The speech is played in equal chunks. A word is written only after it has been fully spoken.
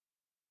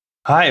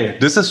Hi,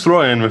 this is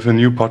Florian with a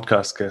new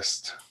podcast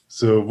guest.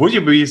 So, would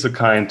you be so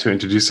kind to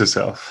introduce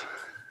yourself?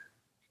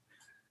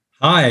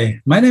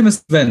 Hi, my name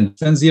is Sven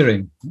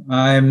Ziering.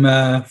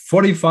 I'm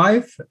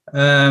 45,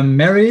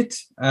 married,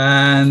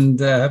 and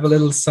have a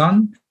little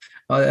son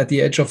at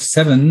the age of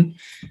 7.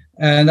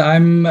 And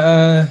I'm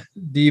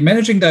the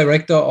managing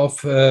director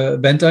of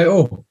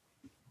Vent.io.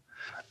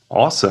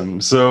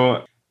 Awesome.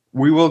 So,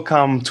 we will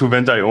come to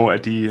Vent.io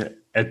at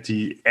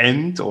the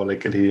end, or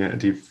like at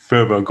the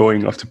further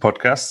going of the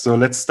podcast. So,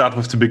 let's start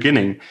with the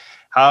beginning.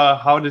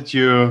 How did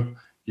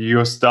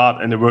your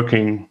start in the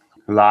working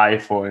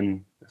life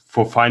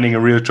for finding a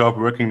real job,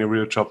 working a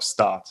real job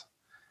start?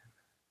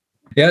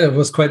 Yeah, it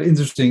was quite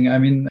interesting. I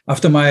mean,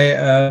 after my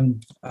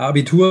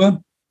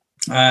Abitur,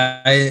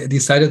 I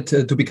decided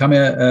to become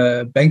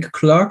a bank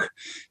clerk.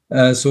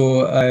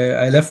 So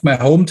I left my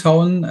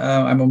hometown.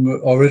 I'm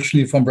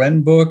originally from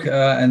Brandenburg,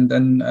 and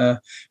then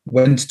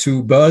went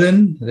to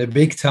Berlin, the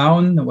big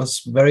town. It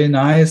was very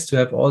nice to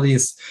have all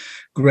these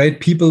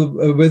great people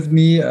with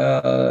me,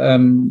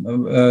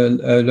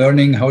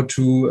 learning how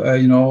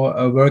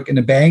to work in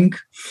a bank.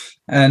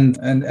 And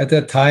at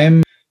that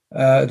time,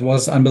 it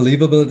was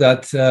unbelievable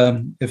that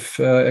if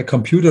a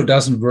computer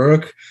doesn't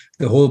work,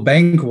 the whole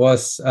bank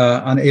was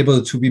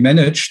unable to be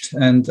managed.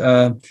 And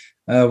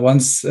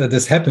once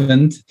this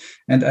happened,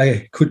 and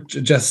I could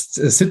just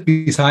sit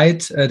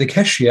beside the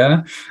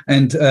cashier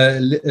and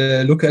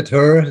look at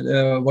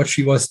her, what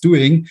she was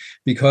doing,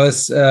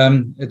 because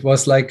it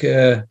was like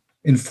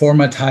in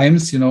former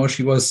times,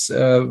 she was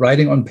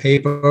writing on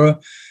paper,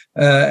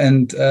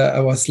 and I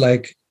was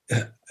like,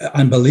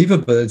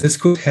 unbelievable, this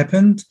could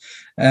happen.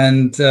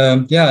 And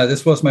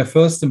this was my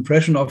first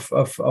impression of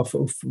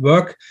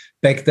work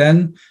back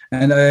then.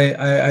 And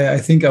I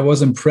think I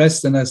was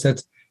impressed, and I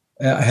said,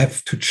 I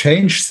have to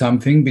change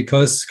something,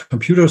 because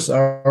computers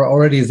are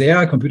already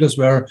there. Computers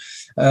were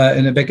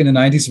back in the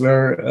 90s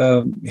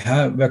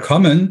were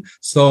common.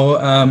 So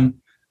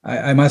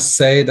I must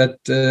say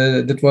that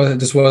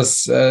this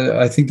was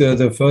I think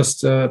the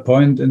first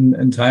point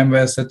in time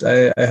where I said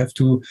I have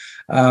to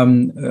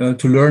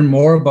learn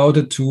more about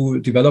it,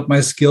 to develop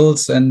my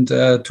skills, and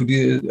I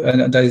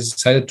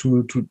decided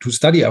to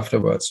study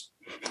afterwards.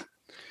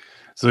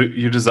 So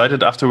you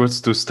decided afterwards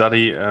to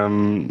study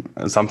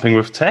something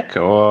with tech,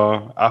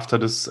 or after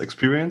this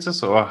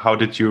experiences, or how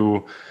did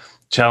you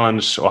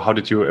challenge, or how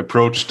did you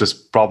approach this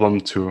problem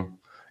to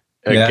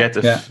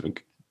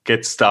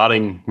get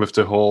starting with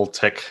the whole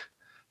tech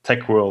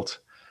world?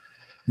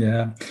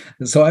 Yeah,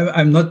 so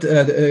I'm not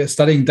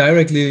studying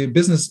directly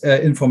business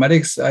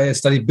informatics. I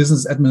studied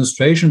business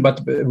administration,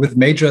 but with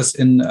majors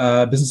in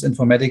business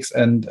informatics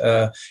and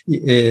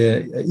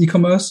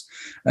e-commerce.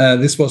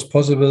 This was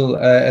possible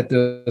at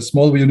the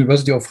small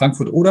University of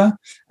Frankfurt-Oder,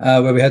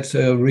 where we had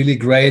really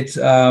great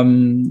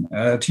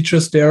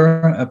teachers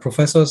there,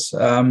 professors,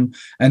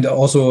 and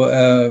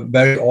also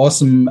very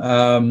awesome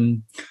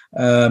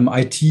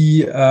IT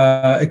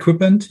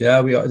equipment.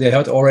 Yeah, they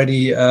had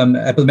already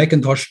Apple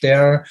Macintosh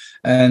there,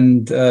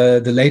 and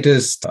the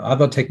latest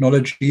other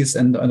technologies,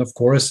 and of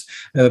course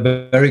a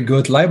very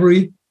good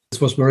library.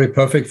 This was very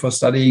perfect for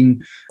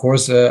studying. Of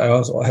course, I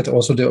also had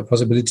the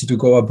possibility to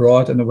go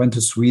abroad, and I went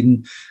to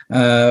Sweden,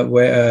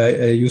 where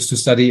I used to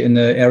study in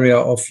the area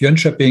of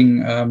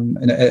Jönköping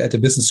at a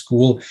business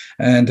school,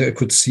 and I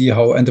could see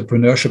how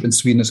entrepreneurship in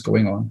Sweden is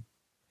going on.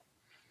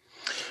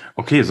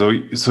 Okay, so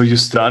you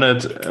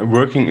started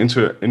working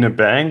in a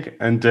bank,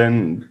 and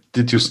then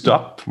did you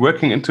stop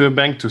working into a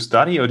bank to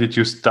study, or did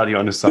you study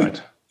on the side?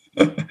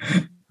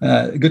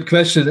 Good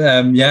question.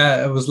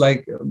 I was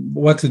like,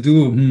 what to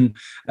do?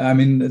 I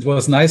mean, it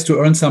was nice to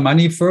earn some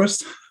money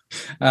first.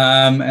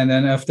 And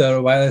then after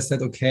a while, I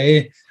said,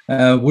 okay,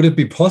 would it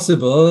be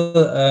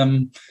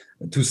possible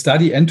to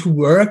study and to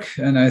work?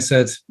 And I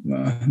said,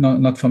 no,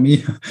 not for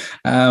me.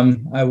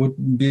 I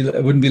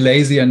wouldn't be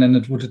lazy, and then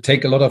it would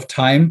take a lot of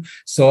time.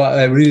 So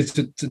I really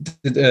took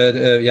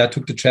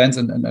the chance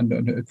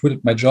and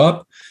quit my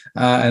job,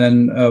 and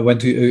then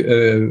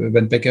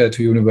went back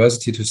to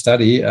university to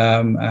study.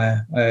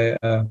 I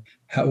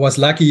was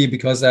lucky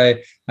because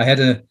I had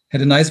a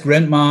nice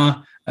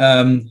grandma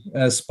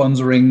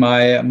sponsoring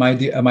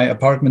my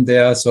apartment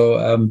there,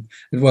 so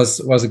it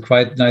was a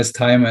quite nice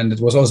time, and it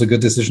was also a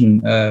good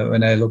decision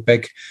when I look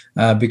back,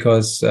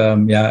 because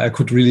I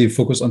could really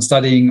focus on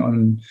studying,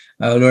 on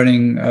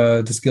learning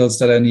the skills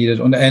that I needed,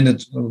 and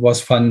it was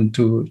fun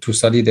to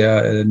study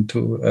there and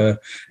to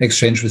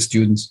exchange with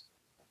students.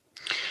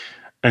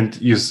 And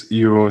you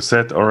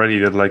said already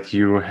that like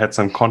you had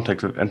some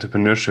contact with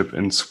entrepreneurship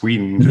in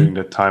Sweden during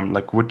that time.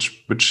 Like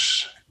which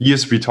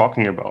years we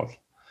talking about?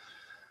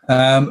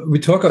 We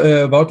talk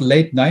about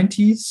late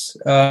 90s.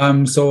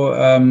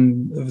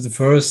 The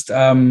first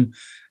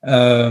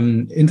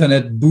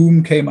internet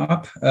boom came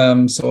up.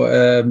 In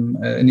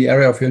the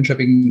area of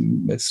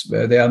Jönköping,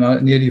 they are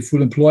not nearly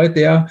full employed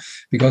there,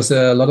 because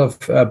a lot of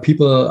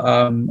people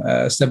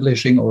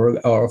establishing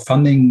or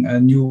funding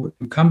new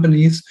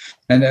companies.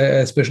 And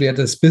especially at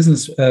this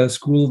business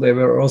school, they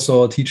were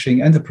also teaching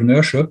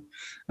entrepreneurship.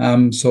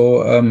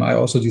 I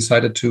also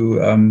decided to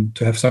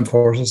have some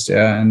courses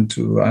there and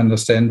to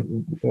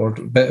understand or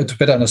to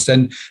better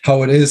understand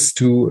how it is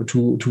to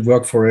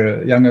work for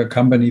a younger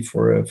company,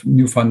 for a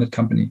new funded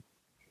company.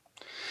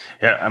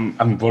 Yeah,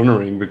 I'm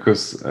wondering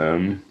because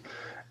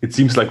it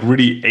seems like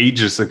really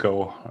ages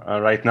ago.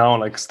 Right now,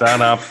 like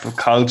startup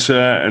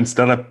culture and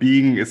startup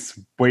being is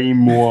way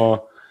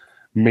more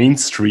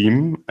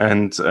mainstream.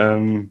 And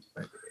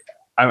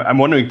I'm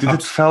wondering, did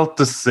it felt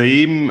the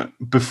same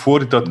before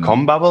the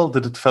 .com bubble?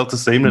 Did it felt the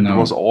same that it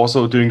was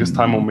also during this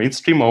time more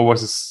mainstream, or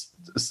was it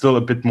still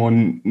a bit more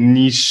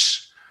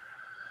niche?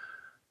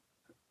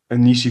 A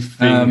niche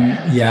thing.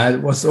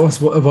 It was a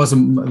little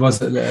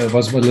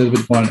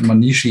bit more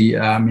niche.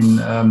 I mean,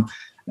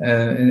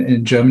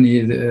 in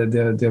Germany,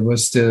 there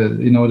was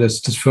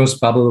this first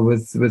bubble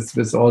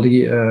with all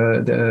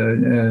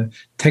the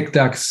tech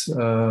DAX,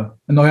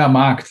 Neuer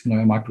Markt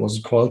was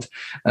it called,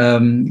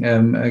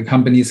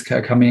 companies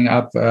coming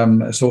up.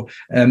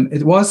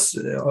 It was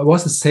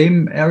the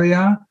same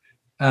area.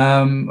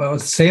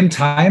 Same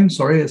time,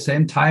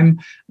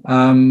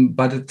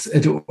 but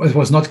it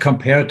was not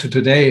compared to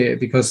today,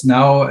 because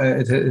now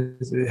it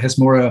has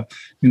more,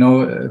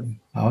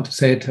 how to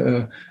say it,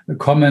 a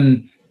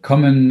common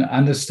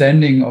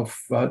understanding of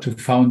to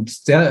found.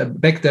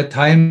 Back that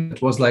time,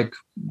 it was like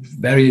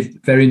very,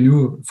 very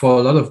new for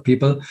a lot of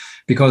people,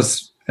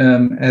 because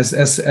as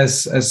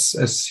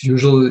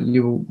usual,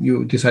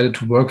 you decided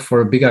to work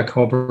for a bigger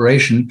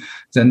corporation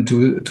than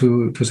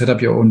to set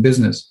up your own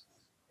business.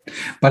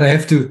 But I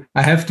have to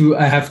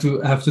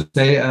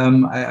say,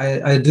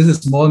 I did a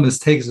small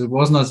mistake. It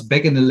was not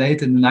back in the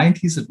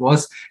 90s. It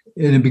was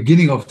in the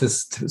beginning of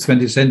this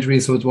 20th century.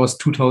 So it was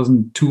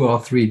 2002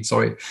 or 3.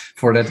 Sorry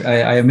for that.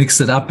 I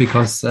mixed it up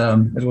because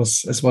it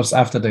was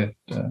after the.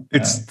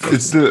 It's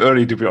still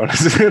early, to be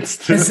honest.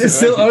 It's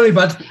still early,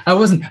 but I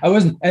wasn't.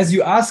 As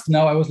you ask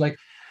now, I was like,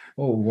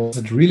 oh, was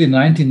it really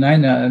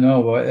 1999?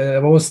 No, I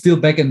was still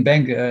back in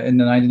bank in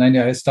the 1990.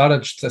 I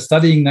started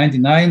studying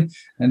 99,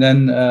 and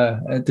then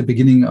at the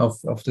beginning of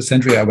the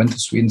century, I went to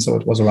Sweden. So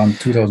it was around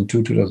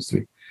 2002,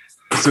 2003.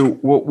 So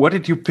what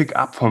did you pick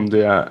up from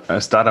there,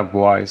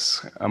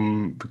 startup-wise?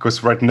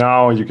 Because right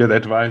now you get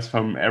advice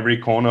from every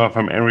corner,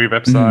 from every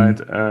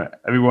website.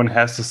 Everyone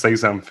has to say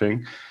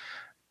something.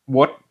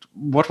 What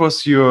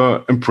was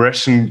your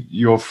impression,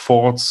 your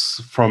thoughts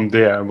from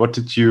there? What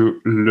did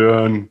you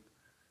learn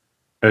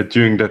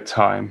during that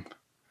time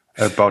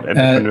about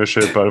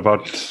entrepreneurship,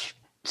 about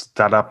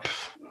startup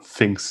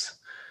things?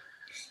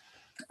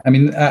 I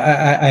mean,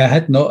 I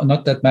had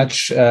not that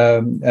much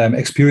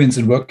experience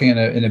in working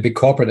in a big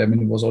corporate. I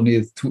mean, it was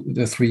only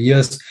 3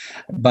 years,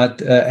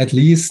 but at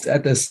least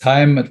at this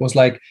time, it was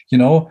like,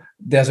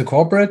 there's a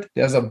corporate,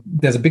 there's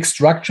a big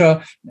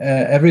structure.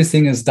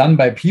 Everything is done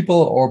by people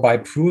or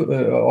by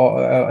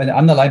or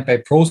underlined by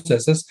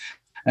processes.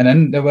 And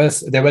then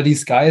there were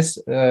these guys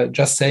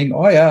just saying,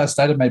 "Oh yeah, I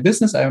started my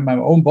business. I am my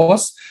own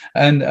boss,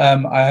 and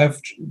I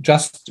have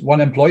just one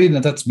employee,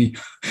 and that's me."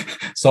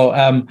 So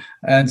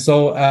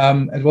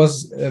it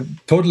was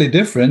totally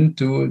different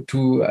to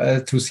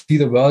see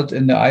the world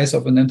in the eyes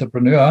of an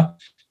entrepreneur,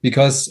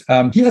 because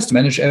he has to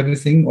manage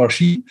everything, or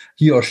he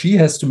or she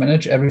has to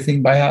manage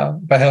everything by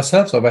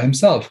herself or by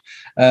himself.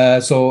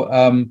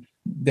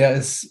 There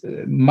is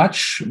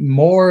much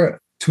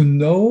more to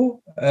know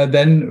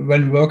than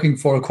when working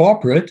for a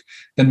corporate,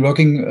 than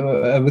working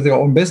with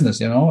your own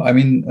business. I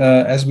mean,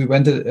 as we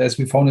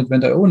founded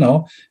Venta.io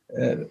now,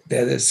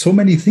 there's so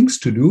many things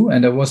to do,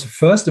 and that was the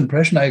first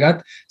impression I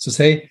got to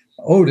say,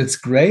 "Oh, that's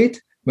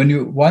great." When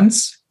you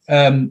once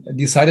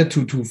decided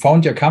to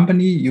found your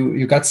company,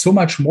 you got so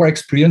much more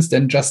experience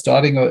than just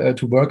starting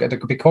to work at a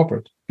big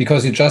corporate,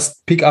 because you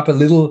just pick up a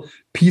little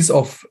piece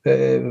of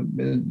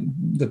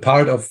the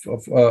part of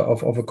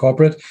a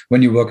corporate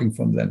when you're working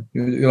from them.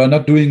 You are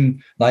not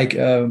doing like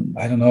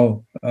I don't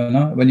know,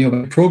 when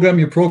you program,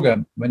 you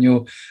program. When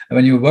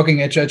you're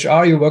working at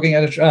HR, you're working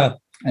at HR.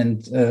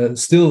 And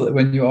still,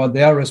 when you are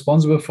there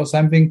responsible for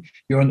something,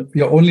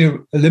 you're only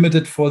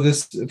limited for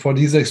this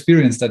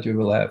experience that you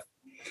will have.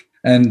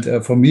 And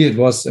for me, it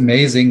was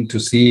amazing to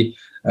see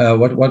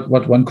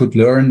what one could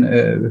learn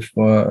if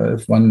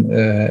one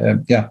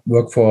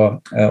work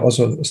for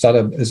also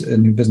startup as a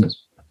new business.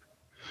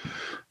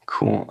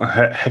 Cool.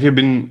 Have you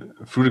been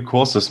through the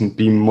courses and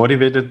been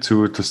motivated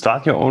to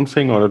start your own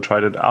thing or to try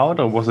it out,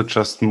 or was it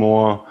just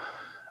more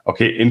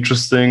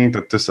interesting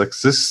that this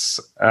exists,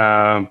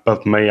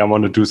 but I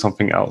want to do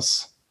something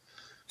else?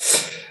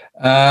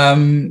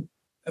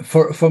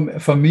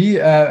 For me,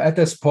 at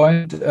this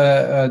point,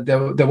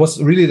 there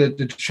was really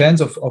the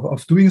chance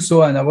of doing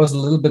so, and I was a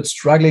little bit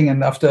struggling.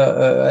 And after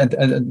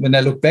and when I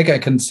look back, I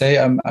can say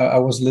I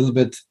was a little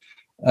bit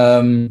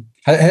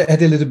I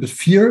had a little bit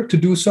fear to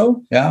do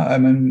so. Yeah, I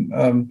mean,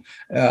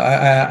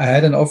 I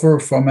had an offer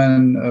from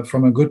a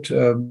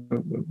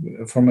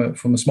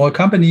small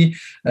company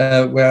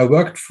where I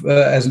worked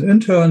as an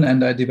intern,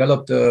 and I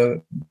developed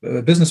a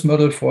business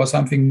model for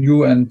something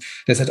new. And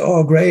they said,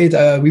 "Oh, great,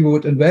 we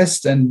would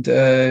invest, and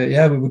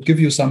we would give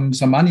you some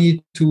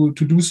money to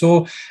do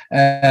so."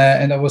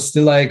 And I was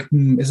still like,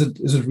 is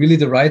it really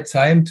the right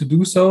time to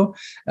do so?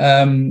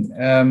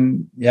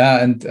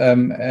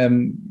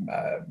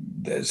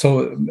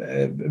 So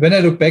when I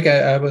look back,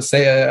 I would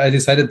say I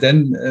decided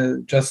then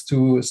just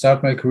to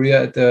start my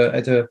career at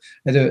a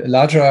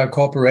larger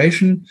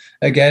corporation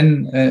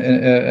again,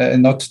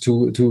 and not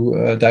to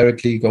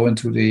directly go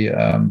into the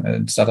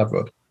startup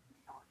world.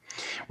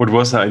 What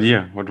was the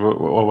idea? What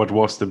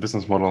was the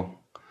business model?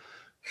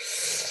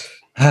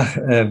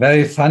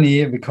 Very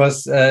funny,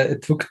 because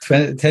it took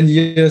 10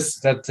 years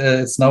that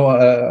it's now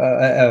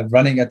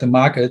running at the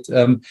market,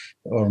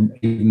 or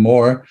even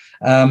more.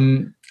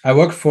 I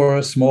worked for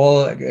a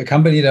small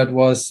company that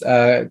was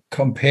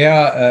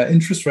compare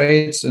interest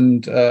rates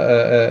and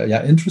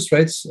interest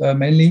rates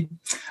mainly,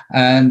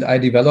 and I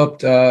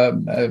developed a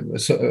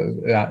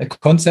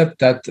concept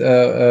that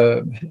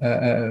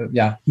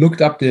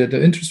looked up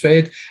the interest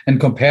rate and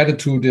compared it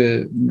to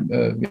the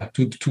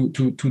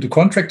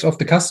contracts of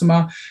the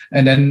customer,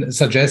 and then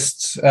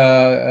suggests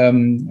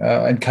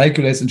and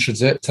calculates and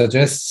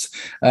suggests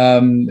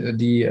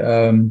the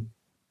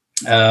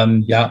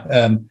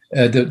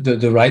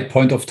right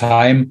point of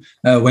time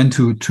when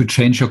to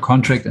change your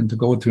contract and to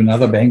go to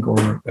another bank,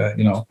 or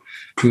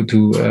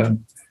to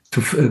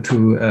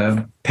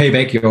pay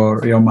back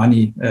your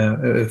money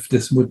if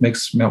this would make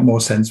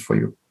more sense for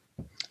you.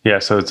 Yeah,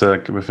 so it's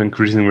with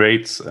increasing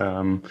rates,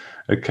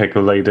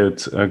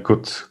 calculated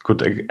good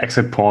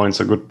exit points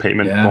or good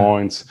payment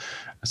points,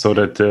 so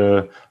that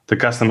the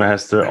customer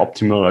has the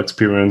optimal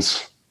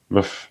experience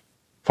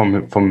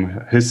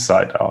from his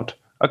side out.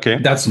 Okay,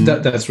 that's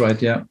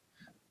right. Yeah.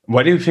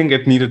 Why do you think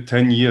it needed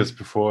 10 years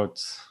before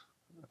it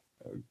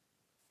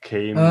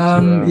came?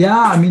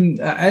 I mean,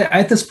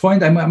 at this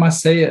point, I must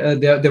say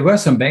there were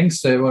some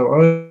banks that were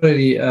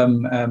already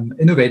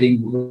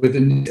innovating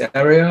within the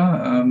area,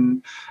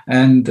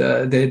 and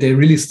they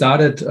really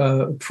started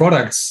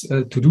products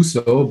to do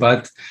so.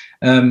 But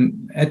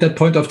at that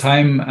point of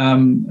time,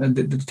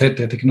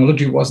 the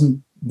technology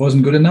wasn't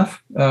good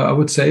enough, I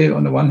would say,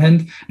 on the one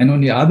hand, and on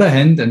the other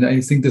hand, and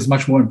I think this is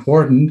much more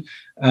important,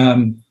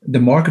 the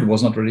market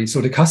was not ready. So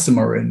the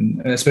customer,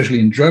 especially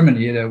in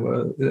Germany,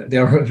 they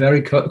are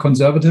very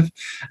conservative,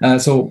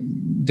 so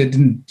they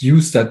didn't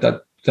use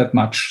that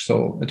much.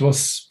 So it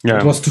was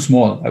too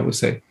small, I would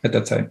say, at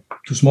that time,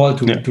 too small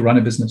to run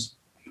a business.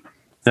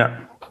 Yeah.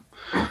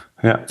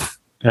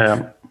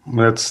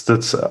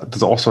 That's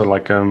also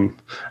like a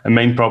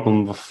main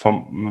problem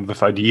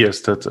with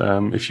ideas, that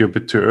if you're a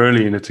bit too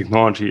early in the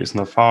technology, is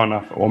not far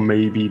enough, or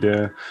maybe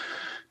the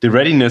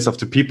readiness of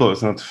the people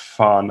is not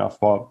far enough,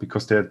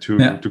 because they're too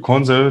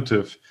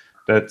conservative.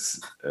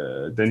 That's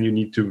then you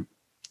need to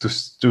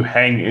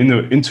hang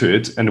into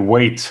it and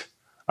wait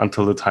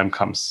until the time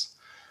comes.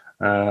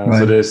 Right.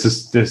 So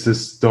there's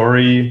this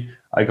story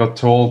I got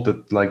told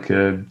that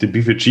the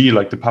BVG,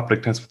 like the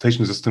public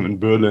transportation system in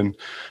Berlin,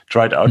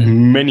 tried out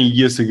many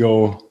years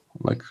ago,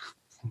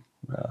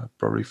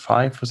 probably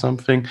 5 or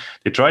something.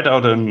 They tried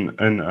out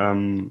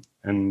an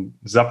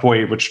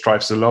subway which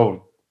drives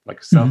alone,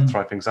 like a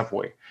self-driving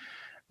subway.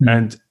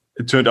 And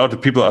it turned out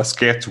that people are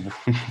scared to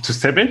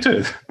step into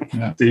it.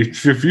 Yeah. They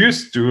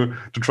refuse to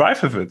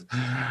drive with it.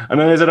 And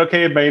then I said,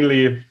 okay,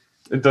 mainly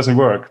it doesn't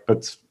work,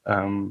 but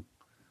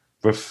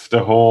with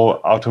the whole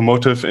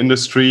automotive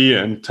industry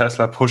and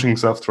Tesla pushing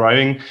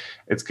self-driving,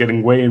 it's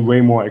getting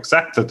way more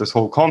accepted, this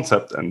whole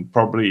concept. And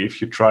probably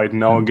if you try it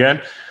now again,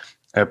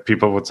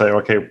 people would say,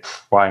 okay,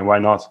 why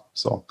not?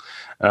 So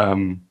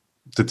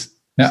that's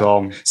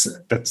some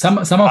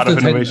of the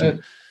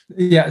innovation.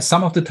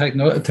 Some of the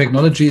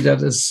technology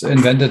that is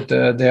invented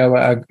there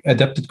were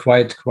adapted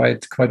quite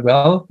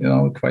well,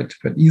 quite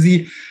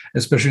easy,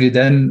 especially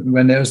then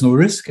when there is no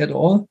risk at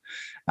all.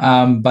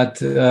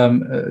 But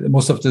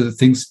most of the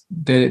things,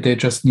 they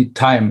just need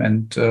time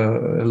and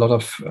a lot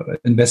of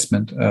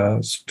investment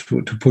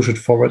to push it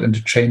forward and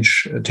to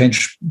change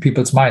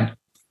people's mind.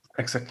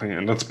 Exactly,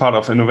 and that's part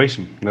of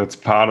innovation. That's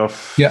part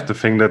of the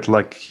thing that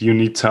you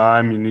need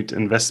time, you need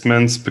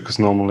investments, because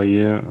normally,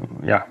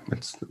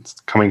 it's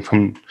coming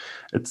from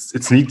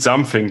it needs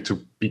something to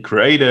be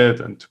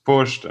created and to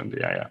pushed, and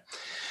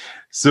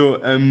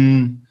So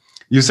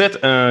you said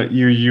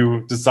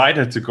you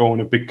decided to go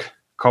on a big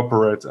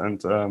corporate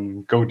and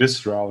go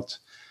this route.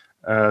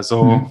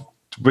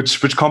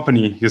 Which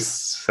company you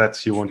said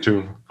you want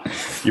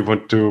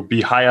to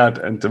be hired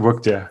and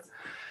work there?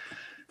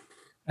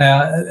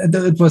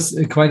 It was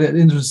quite an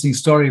interesting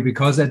story,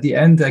 because at the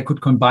end I could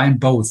combine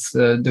both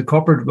the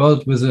corporate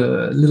world with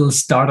a little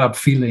startup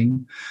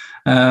feeling.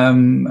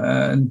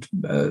 Maybe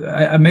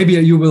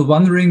you will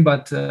wondering,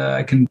 but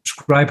I can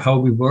describe how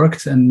we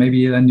worked, and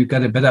maybe then you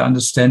get a better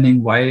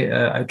understanding why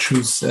I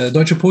choose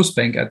Deutsche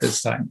Postbank at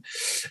this time.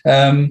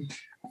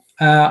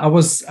 I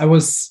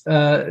was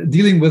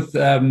dealing with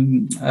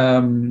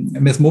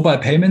mobile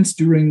payments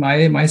during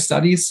my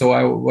studies. So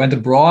I went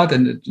abroad,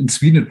 and in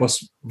Sweden it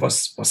was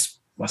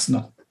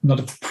not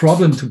a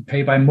problem to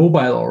pay by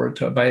mobile or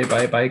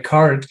by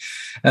card.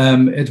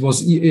 It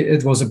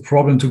was a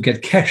problem to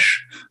get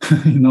cash.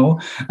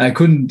 I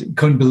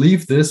couldn't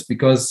believe this,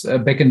 because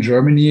back in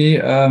Germany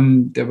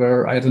there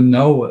were, I don't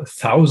know,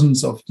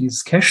 thousands of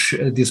these cash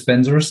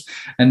dispensers,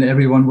 and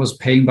everyone was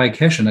paying by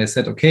cash. And I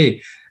said,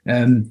 okay,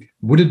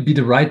 would it be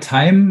the right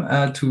time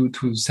to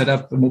set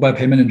up a mobile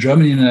payment in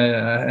Germany? And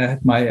I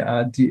had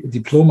my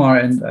diploma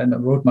and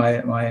wrote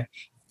my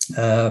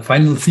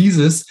final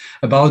thesis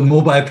about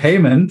mobile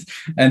payment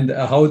and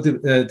how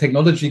the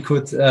technology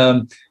could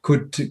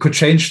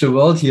change the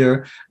world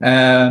here,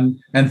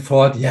 and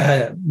thought,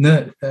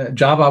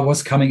 Java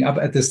was coming up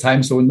at this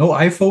time, so no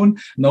iPhone,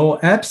 no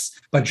apps,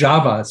 but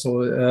Java.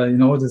 So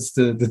this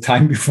the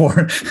time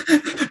before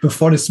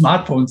before the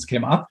smartphones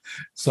came up.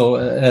 So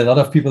a lot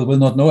of people will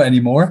not know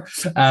anymore.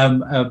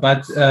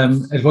 But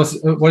it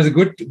was a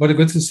good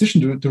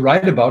decision to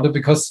write about it,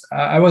 because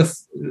I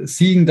was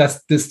seeing that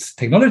this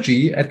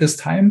technology at this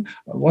time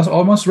was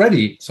almost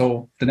ready.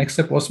 So the next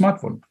step was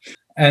smartphone.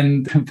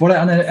 And what I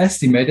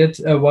underestimated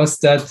was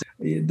that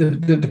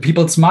the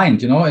people's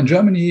mind, in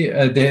Germany,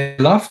 they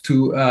love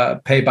to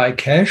pay by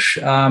cash.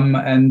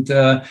 And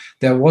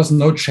there was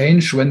no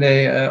change when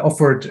they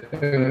offered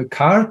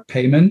card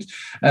payment.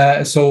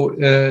 So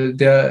when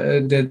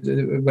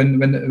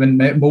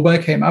mobile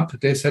came up,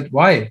 they said,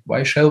 why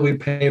shall we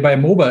pay by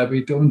mobile?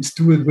 We don't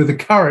do it with a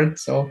card.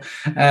 So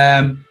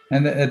and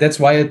that's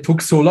why it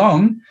took so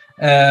long.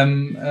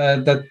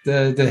 That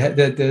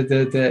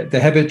the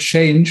habit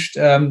changed,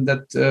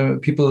 that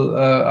people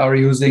are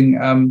using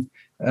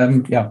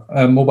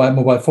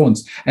mobile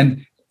phones,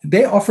 and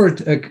they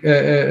offered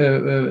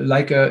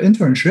like an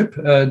internship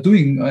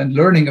doing and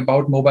learning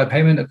about mobile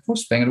payment at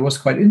Postbank. It was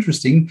quite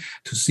interesting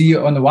to see,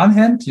 on the one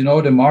hand,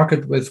 the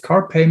market with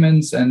card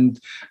payments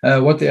and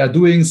what they are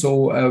doing.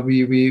 So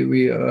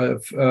we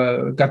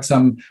got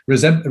some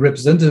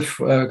representative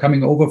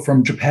coming over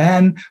from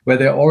Japan, where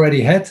they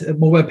already had a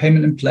mobile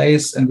payment in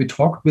place, and we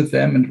talked with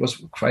them, and it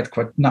was quite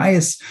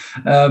nice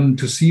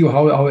to see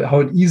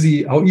how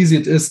easy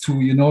it is to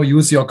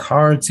use your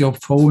cards, your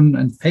phone,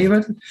 and pay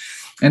with it.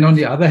 And on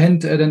the other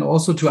hand, then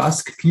also to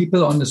ask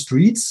people on the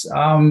streets,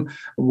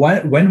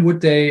 when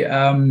would they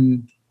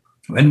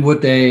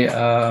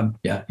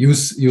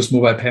use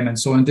mobile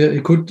payments? So, and I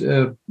could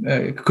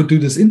do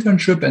this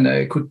internship, and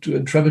I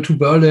could travel to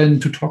Berlin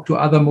to talk to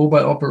other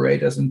mobile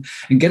operators and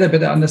get a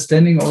better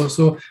understanding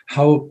also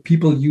how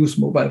people use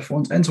mobile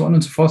phones, and so on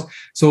and so forth.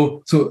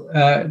 So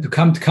to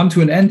come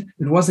to an end,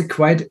 it was a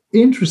quite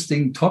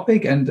interesting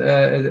topic, and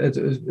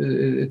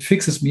it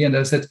fixes me. And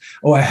I said,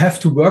 I have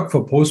to work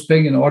for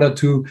Postbank in order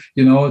to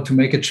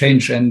make a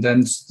change. And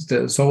then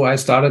so I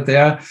started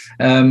there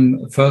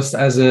first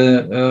as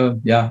a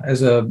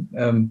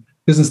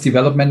business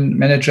development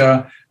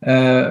manager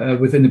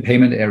within the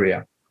payment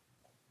area.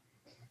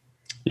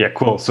 Yeah,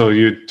 cool. So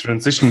you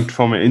transitioned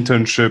from an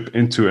internship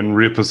into a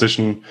real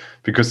position,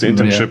 because the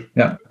internship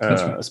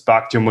right.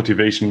 Sparked your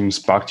motivation,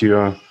 sparked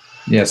your...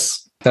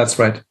 Yes, that's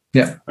right.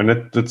 Yeah. And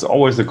that's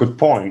always a good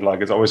point.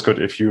 Like, it's always good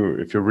if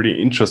you're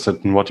really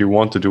interested in what you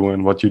want to do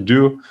and what you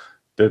do.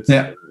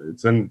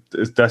 Then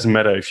it doesn't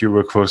matter if you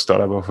work for a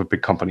startup or for a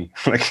big company.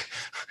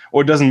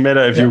 Or it doesn't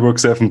matter if you work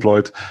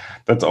self-employed.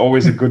 That's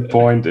always a good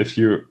point. If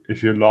you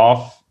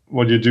love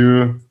what you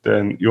do,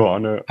 then you're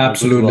on a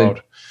absolutely good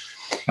route.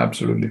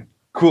 Absolutely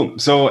cool.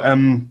 So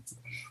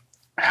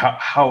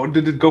how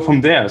did it go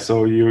from there?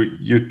 So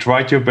you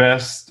tried your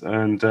best,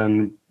 and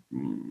then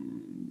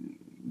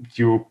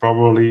you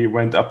probably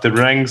went up the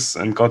ranks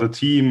and got a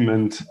team,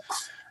 and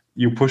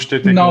you pushed the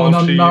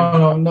technology.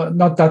 No,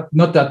 not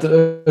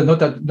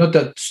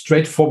that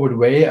straightforward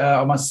way.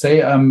 I must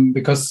say,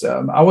 because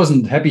I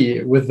wasn't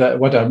happy with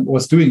what I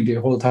was doing the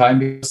whole time,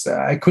 because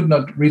I could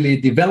not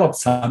really develop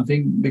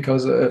something,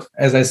 because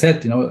as I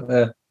said,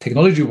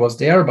 technology was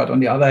there, but on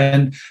the other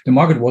hand, the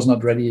market was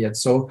not ready yet.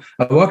 So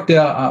I worked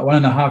there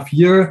 1.5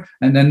 years,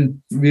 and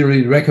then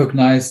really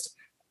recognized,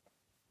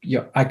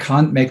 I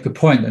can't make the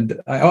point, and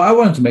I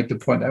wanted to make the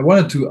point. I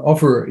wanted to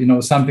offer,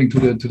 something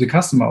to the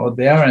customer out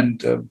there, and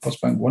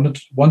Postbank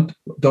wanted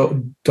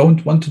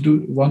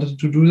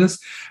to do this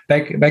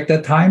back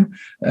that time.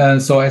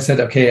 So I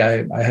said, okay,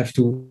 I have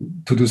to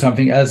do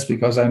something else,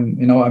 because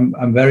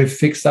I'm very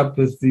fixed up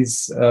with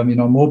these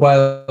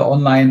mobile,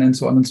 online, and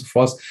so on and so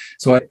forth.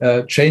 So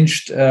I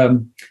changed.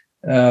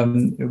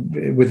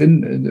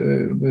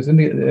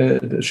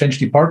 Changed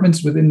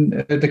departments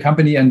within the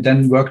company, and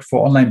then worked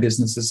for online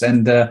businesses,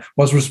 and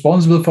was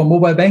responsible for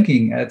mobile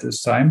banking at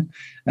this time,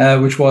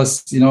 which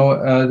was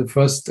the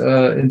first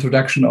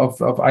introduction of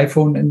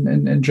iPhone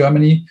in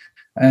Germany,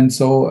 and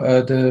so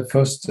the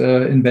first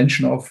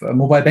invention of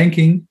mobile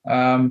banking,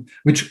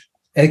 which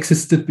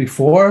existed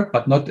before,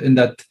 but not in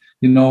that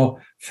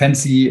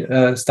fancy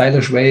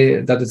stylish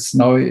way that it's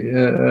now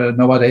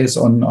nowadays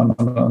on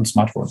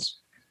smartphones.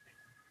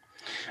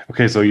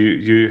 Okay, so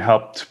you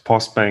helped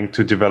Postbank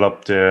to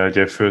develop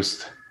their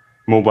first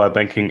mobile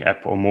banking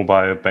app or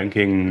mobile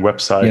banking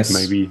website, Yes.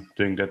 maybe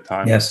during that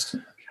time. Yes.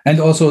 And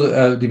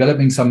also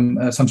developing some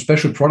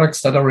special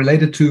products that are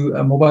related to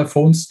mobile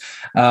phones.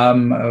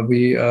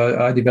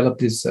 I developed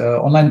this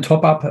online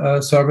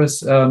top-up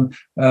service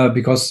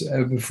because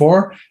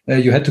before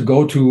you had to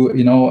go to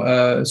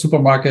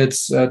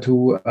supermarkets,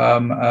 to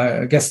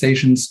gas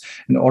stations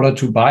in order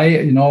to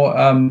buy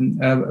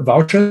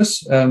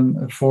vouchers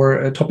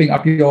for topping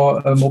up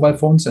your mobile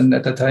phones. And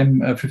at that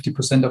time,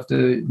 50% of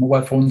the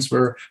mobile phones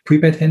were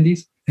prepaid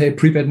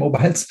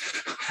mobiles,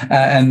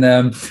 and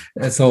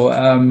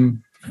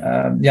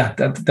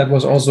that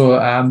was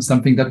also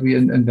something that we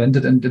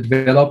invented and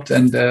developed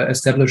and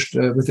established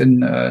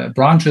within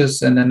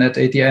branches and then at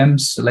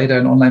ATMs, later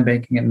in online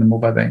banking and in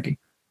mobile banking.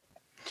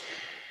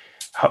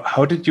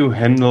 How did you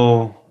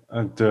handle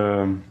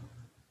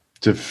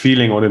the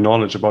feeling or the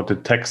knowledge about the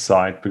tech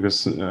side?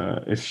 Because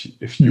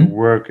if you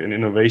work in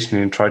innovation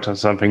and try to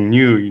something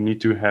new, you need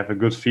to have a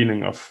good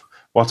feeling of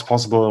what's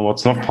possible and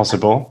what's not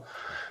possible.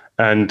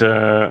 And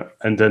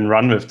then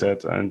run with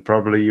that. And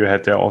probably you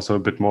had there also a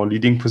bit more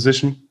leading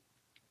position.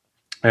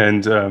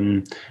 And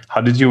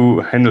how did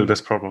you handle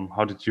this problem?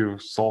 How did you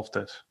solve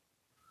that?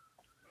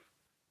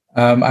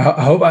 I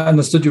hope I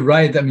understood you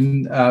right. I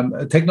mean,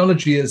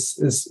 technology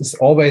is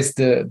always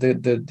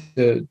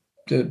the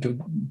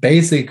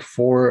basic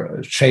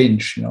for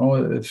change.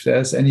 If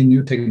there's any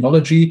new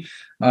technology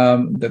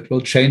that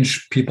will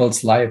change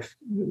people's life,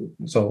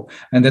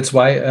 and that's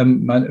why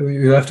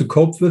you have to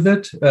cope with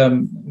it.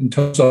 In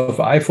terms of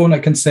iPhone, I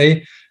can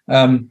say,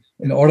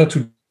 in order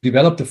to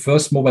develop the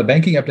first mobile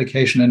banking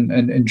application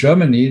in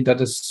Germany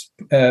that is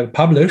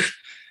published,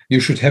 you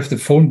should have the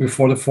phone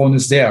before the phone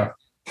is there.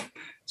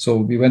 So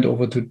we went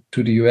over to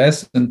the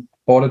US and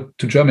brought it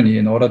to Germany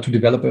in order to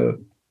develop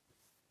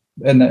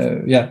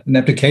an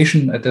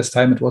application. At this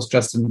time, it was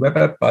just a web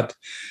app, but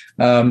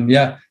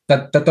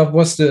that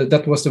was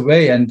the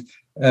way. And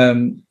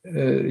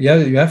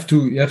you have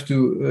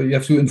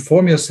to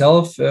inform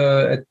yourself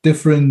at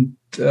different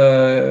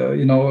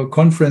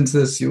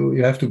conferences.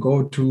 You have to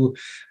go to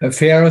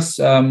fairs.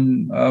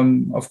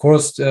 Of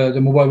course,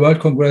 the Mobile World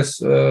Congress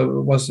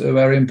was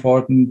very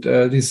important.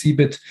 The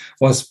CeBIT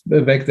was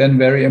back then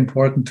very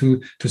important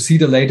to see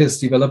the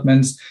latest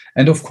developments,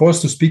 and of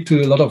course to speak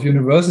to a lot of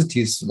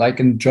universities, like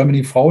in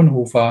Germany,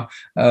 Fraunhofer,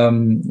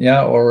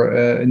 or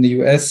in the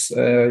US,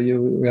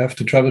 you have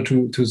to travel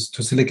to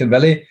Silicon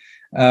Valley.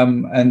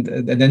 And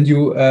then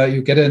you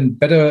get a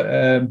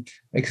better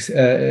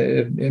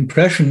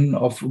impression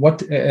of what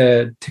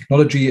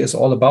technology is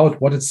all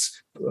about, what is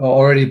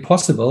already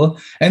possible.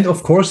 And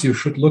of course, you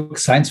should look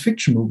science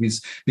fiction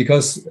movies,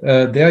 because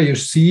there you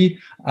see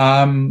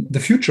the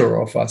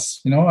future of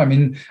us. I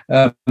mean,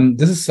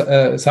 this is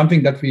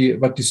something that we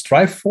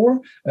strive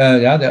for.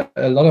 There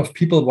a lot of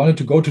people wanted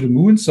to go to the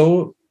moon,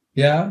 so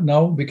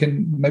now we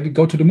can maybe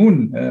go to the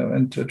moon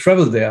and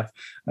travel there.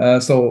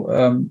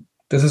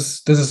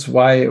 This is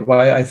why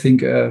I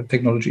think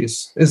technology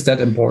is that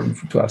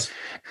important to us.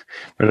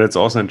 But that's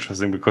also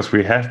interesting, because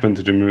we have been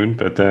to the moon,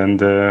 but then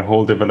the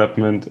whole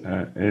development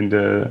in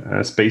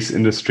the space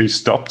industry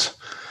stopped.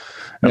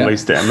 At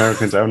least the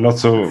Americans were not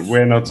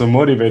so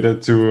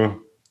motivated to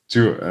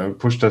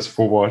push this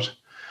forward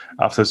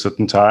after a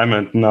certain time.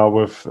 And now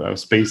with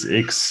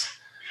SpaceX,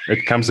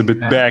 it comes a bit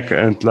back,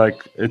 and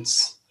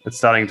it's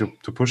starting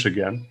to push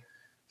again.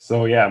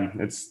 So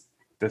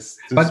This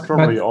is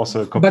probably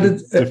also a completely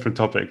different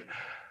topic.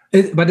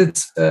 But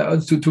it's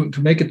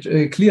to make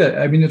it clear.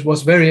 I mean, it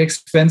was very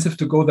expensive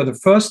to go there the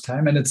first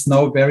time, and it's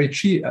now very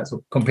cheap.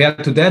 So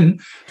compared to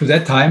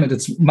that time,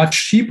 it's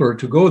much cheaper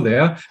to go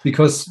there,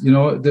 because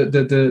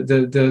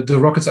the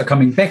rockets are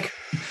coming back,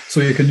 so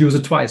you can use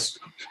it twice.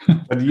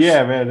 But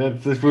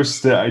that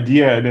was the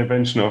idea and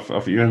invention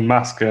of Elon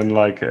Musk,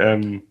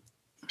 and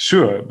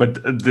sure, but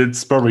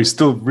it's probably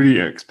still really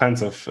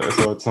expensive.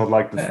 So it's not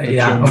like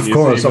of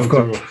course.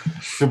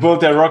 To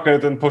build their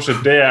rocket and push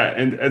it there,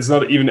 and it's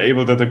not even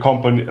able that a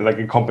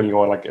company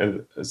or like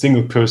a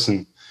single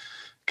person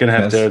can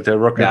have their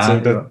rocket.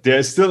 So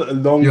there's still a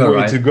long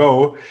way to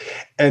go.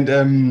 And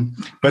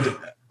but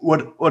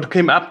what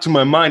came up to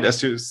my mind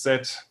as you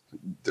said,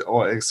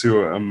 or as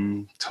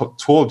you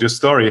told your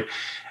story,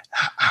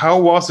 how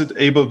was it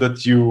able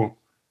that you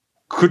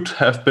could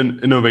have been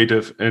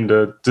innovative in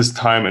this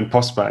time in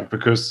Postbank?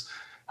 Because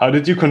how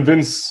did you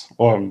convince,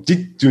 or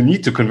did you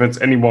need to convince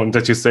anyone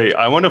that you say,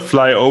 I want to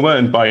fly over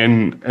and buy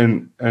an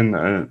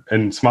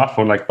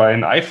smartphone, like buy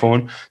an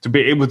iPhone, to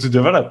be able to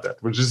develop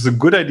that, which is a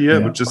good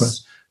idea, which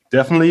is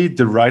definitely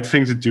the right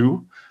thing to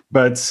do.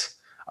 But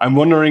I'm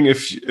wondering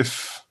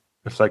if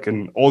like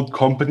an old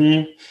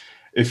company,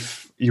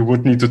 if you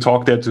would need to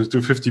talk there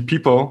to 50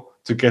 people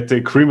to get the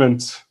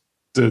agreement,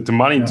 the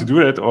money to do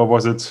it, or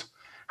was it,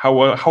 how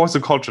was the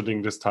culture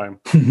thing this time?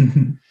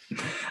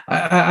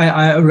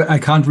 I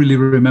can't really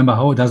remember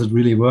how does it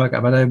really work.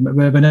 But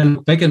when I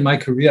look back in my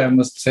career, I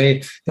must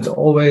say it's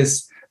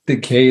always the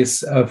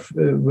case of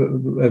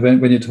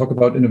when you talk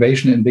about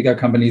innovation in bigger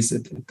companies,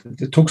 it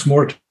took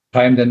more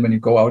time than when you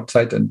go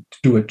outside and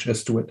do it.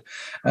 Just do it.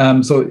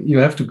 So you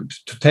have to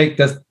take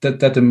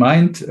that in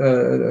mind,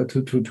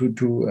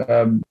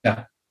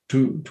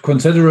 to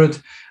consider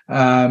it.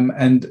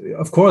 And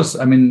of course,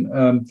 I mean,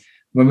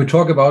 when we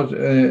talk about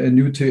a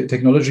new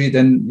technology,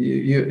 then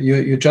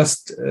you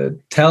just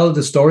tell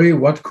the story.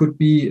 What could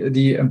be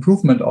the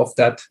improvement of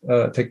that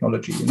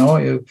technology?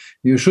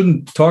 You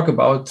shouldn't talk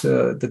about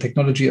the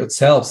technology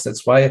itself.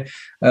 That's why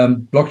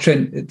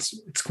blockchain.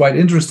 It's quite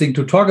interesting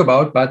to talk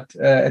about, but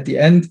at the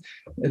end,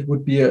 it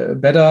would be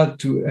better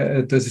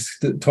to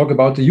talk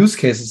about the use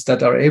cases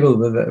that are able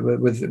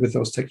with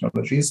those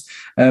technologies,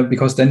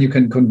 because then you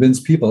can convince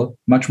people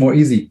much more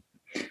easy.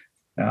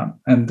 Yeah,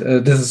 and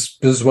this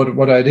is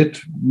what I did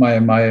my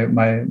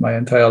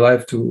entire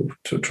life to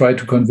try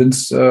to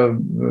convince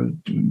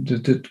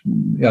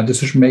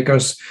decision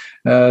makers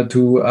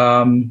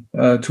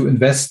to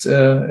invest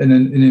in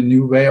a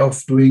new way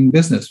of doing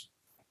business.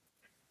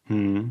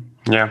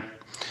 Yeah.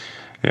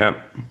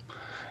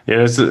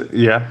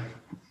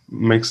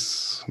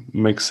 Makes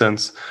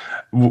sense.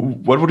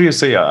 What would you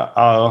say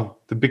are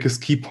the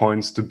biggest key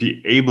points to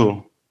be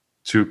able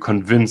to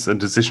convince a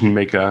decision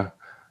maker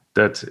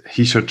that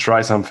he should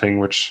try something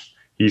which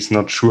he's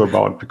not sure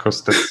about,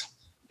 because that's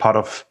part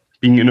of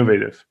being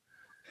innovative?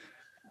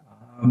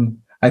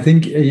 I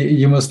think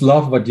you must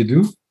love what you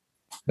do.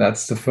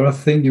 That's the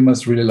first thing. You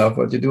must really love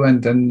what you do,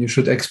 and then you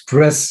should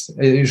express.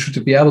 You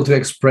should be able to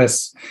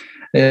express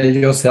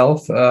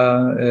yourself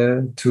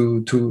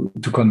to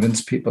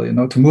convince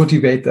people. To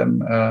motivate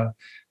them,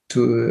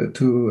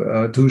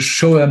 to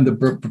show them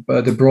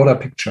the broader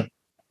picture.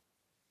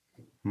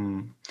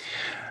 The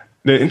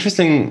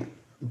interesting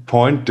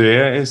point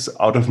there is,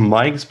 out of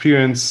my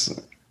experience,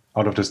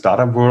 out of the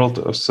startup world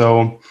or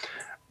so,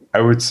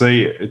 I would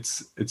say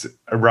it's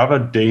a rather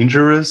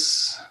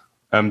dangerous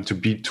to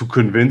be too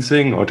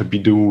convincing or to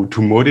be too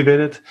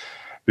motivated,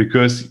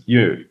 because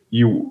you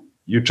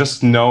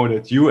just know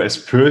that you as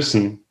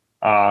person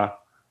are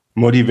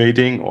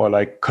motivating or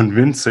like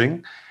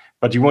convincing,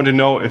 but you want to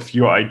know if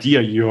your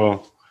idea,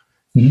 your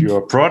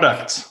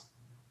product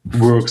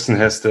works and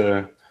has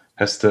the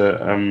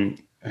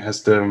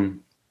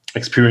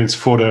experience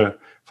for the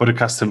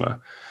customer.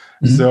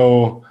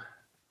 So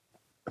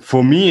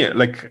for me,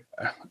 like,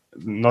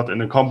 not in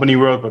a company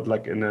world, but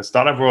like in a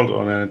startup world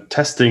or in a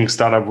testing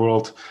startup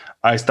world,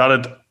 I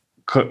started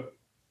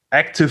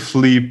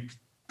actively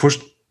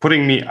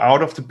putting me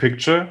out of the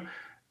picture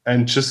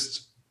and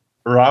just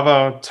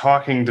rather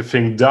talking the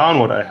thing down,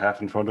 what I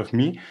have in front of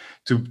me,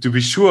 to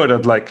be sure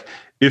that, like,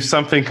 if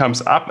something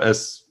comes up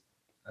as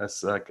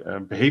like a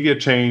behavior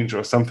change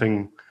or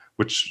something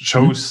which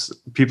shows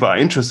people are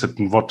interested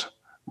in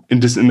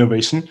this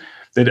innovation,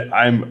 that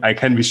I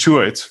can be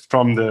sure it's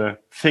from the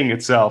thing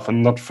itself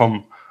and not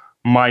from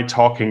my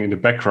talking in the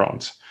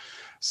background.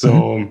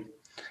 So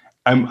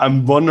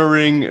I'm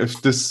wondering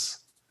if this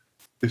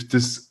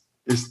is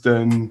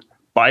then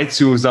bites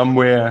you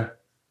somewhere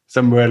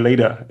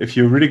later. If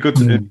you're really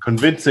good at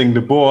convincing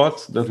the board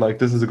that, like,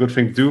 this is a good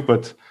thing to do,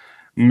 but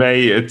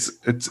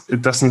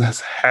it doesn't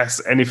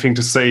has anything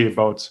to say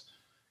about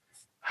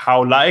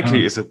how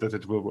likely is it that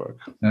it will work.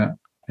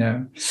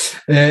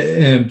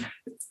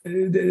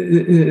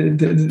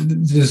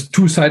 There's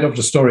two sides of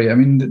the story. I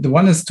mean, the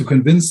one is to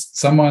convince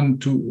someone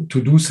to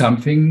do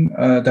something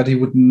that he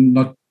would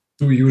not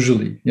do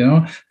usually.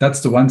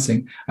 That's the one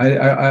thing.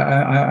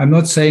 I'm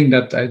not saying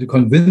that I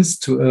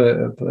convinced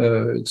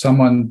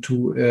someone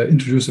to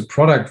introduce a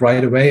product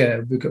right away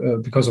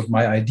because of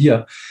my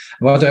idea.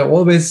 What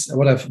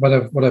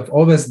I've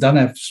always done,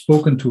 I've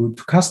spoken to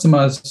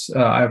customers.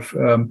 I've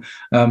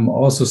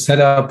also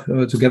set up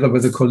together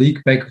with a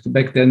colleague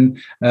back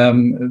then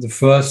the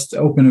first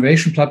open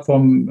innovation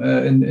platform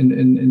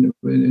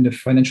in the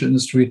financial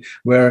industry,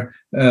 where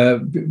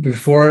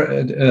before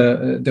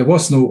there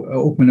was no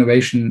open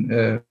innovation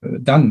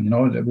done.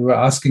 We were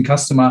asking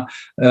customer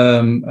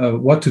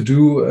what to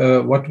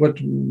do, what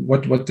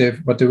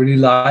they really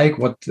like,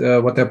 what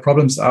their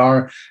problems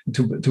are,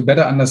 to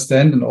better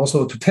understand, and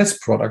also to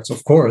test products,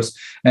 of course.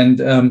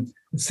 And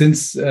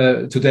since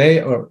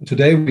today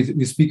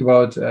we speak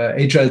about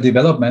agile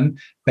development,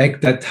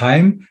 back that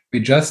time we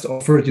just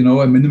offered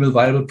a minimal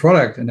viable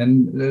product and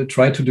then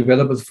try to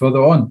develop it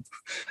further on.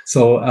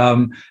 So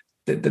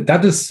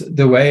that is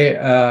the way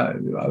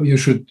you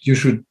should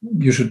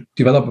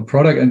develop a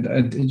product,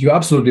 and you're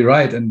absolutely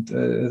right. And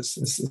it's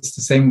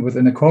the same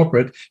within a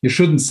corporate. You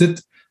shouldn't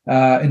sit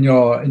in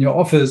your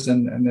office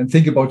and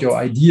think about your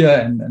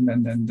idea and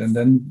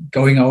then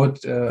going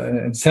out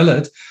and sell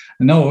it.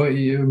 No,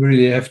 you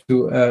really have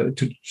to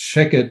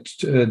check it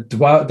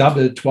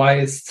double,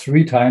 twice,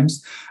 3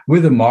 times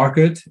with the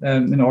market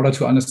in order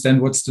to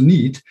understand what's the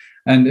need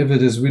and if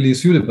it is really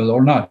suitable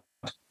or not.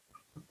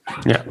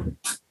 Yeah.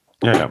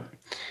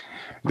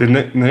 The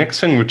next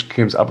thing which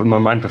comes up in my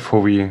mind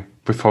before we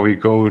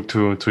go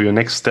to your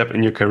next step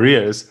in your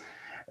career is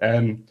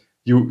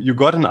you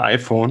got an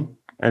iPhone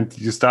and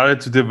you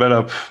started to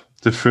develop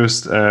the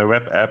first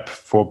web app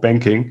for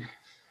banking.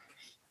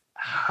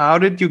 How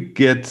did you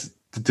get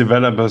the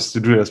developers to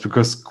do this?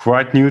 Because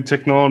quite new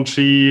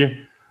technology.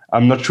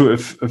 I'm not sure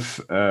if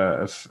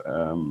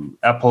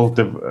Apple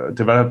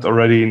developed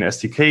already an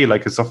SDK,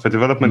 like a software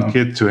development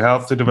kit to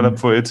help the develop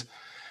for it.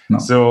 No.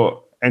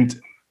 So, and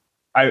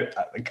I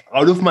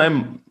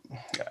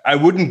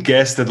wouldn't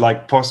guess that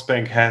like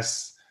Postbank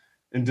has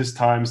in these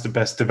times the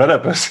best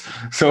developers.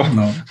 So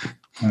no.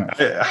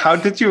 How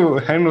did you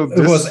handle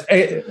this?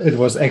 It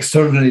was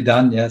externally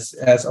done. Yes,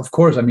 as of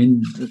course. I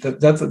mean,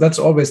 that's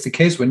always the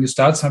case when you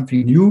start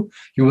something new.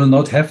 You will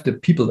not have the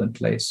people in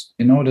place.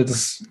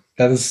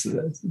 That is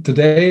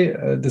today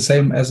the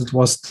same as it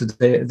was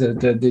today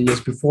the years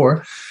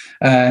before,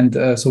 and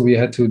so we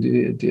had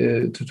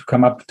to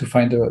come up to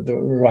find the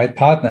right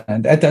partner.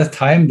 And at that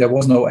time, there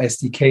was no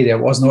SDK, there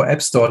was no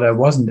app store, there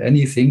wasn't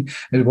anything.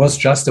 It was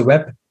just a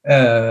web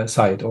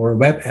site or a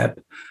web app,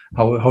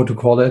 how to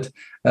call it.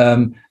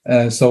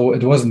 So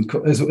it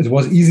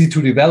was easy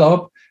to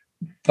develop,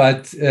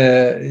 but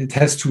it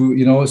has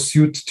to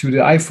suit to the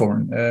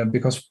iPhone,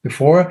 because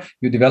before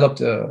you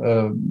developed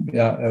a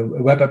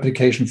web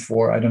application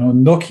for, I don't know,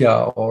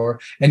 Nokia or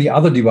any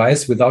other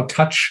device without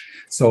touch.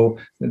 So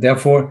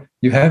therefore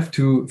you have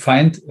to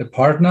find a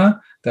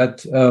partner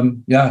that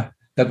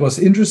that was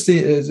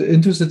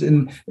interested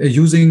in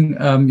using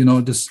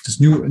this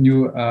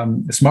new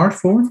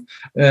smartphone,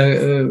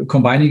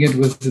 combining it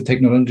with the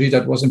technology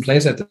that was in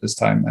place at this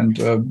time. And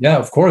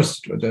of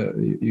course,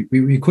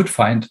 we could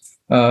find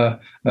a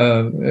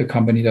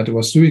company that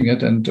was doing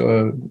it, and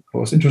it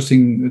was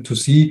interesting to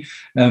see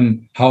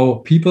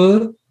how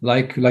people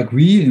like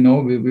we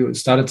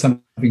started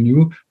something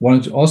new,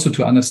 wanted also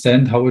to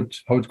understand how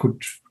it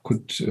could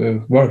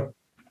work.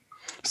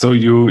 So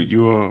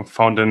you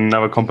found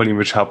another company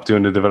which helped you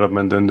in the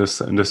development in this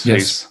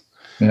phase.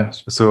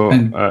 Yes. So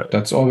and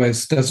that's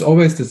always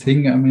the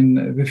thing. I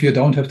mean, if you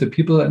don't have the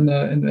people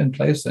in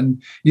place,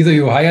 and either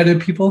you hire the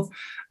people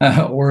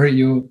or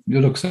you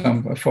look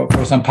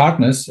for some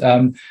partners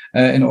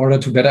in order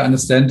to better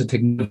understand the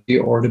technology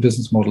or the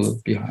business model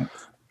behind.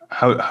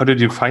 How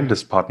did you find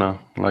this partner?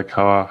 Like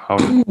how?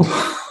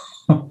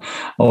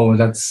 Oh,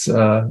 that's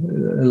a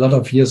lot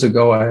of years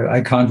ago. I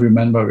can't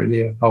remember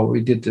really how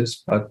we did this,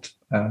 but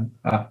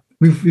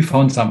we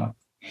found someone.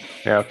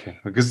 Yeah, okay.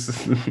 Because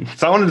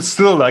sound is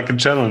still like a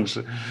challenge.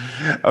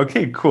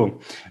 Okay,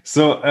 cool.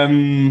 So,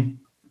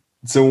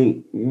 so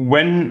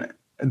when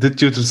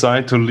did you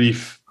decide to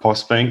leave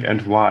Postbank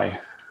and why?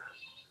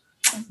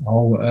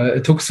 Oh,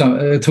 it took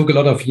a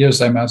lot of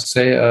years, I must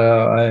say.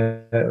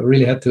 I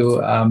really had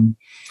to.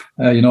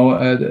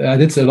 I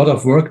did a lot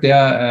of work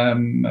there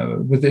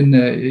within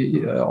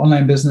the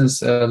online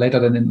business, later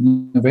than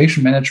in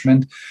innovation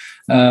management.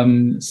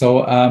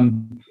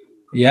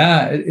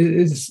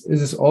 It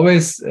is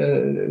always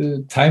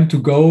time to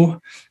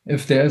go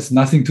if there's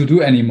nothing to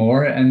do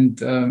anymore.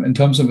 And in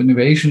terms of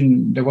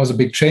innovation, there was a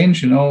big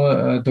change.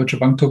 Deutsche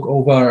Bank took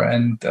over,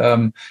 and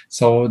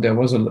so there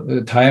was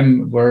a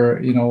time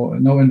where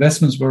no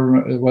investments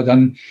were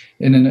done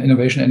in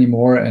innovation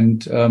anymore.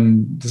 And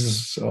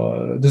this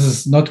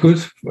is not good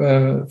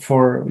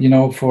for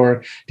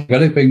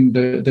developing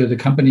the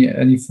company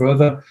any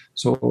further.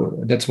 So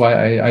that's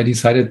why I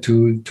decided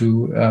to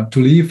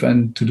leave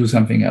and to do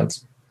something else.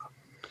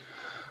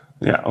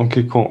 Yeah.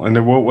 Okay. Cool.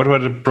 And what were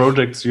the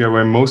projects you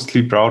were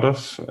mostly proud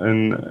of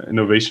in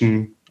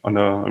innovation on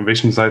the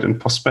innovation side in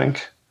Postbank?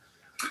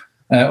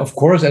 Of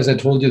course, as I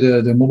told you,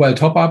 the mobile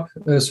top-up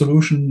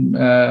solution,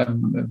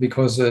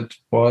 because it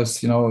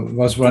was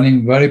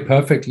running very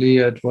perfectly.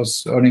 It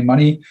was earning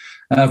money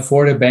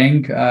for the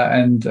bank,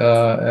 and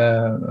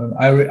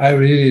I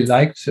really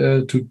liked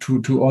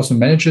to also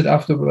manage it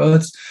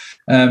afterwards.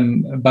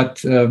 And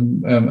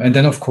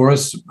then of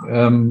course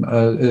a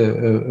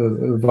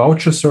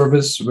voucher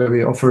service where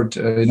we offered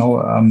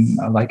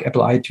like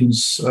Apple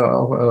iTunes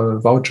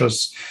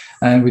vouchers,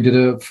 and we did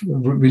a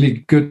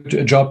really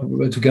good job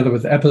together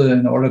with Apple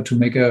in order to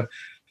make a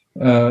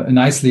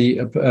nicely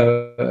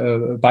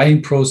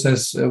buying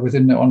process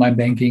within the online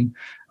banking.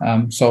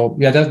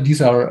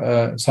 These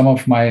are some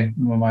of my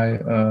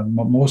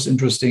most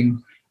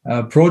interesting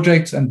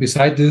projects. And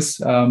beside this,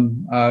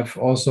 I've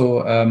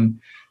also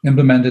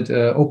implemented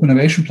an open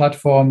innovation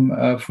platform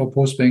for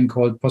Postbank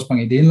called Postbank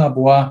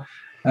Ideenlabor,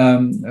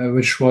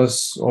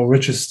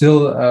 which is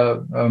still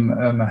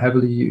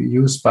heavily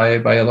used by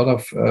a lot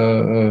of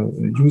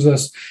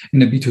users in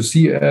the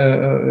B2C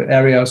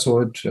area.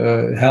 So it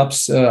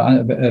helps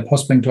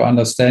Postbank to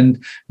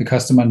understand the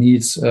customer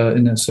needs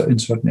in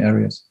certain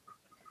areas.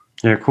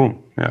 Yeah, cool.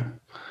 Yeah,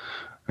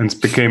 and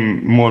it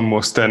became more and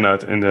more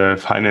standard in the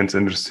finance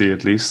industry,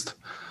 at least.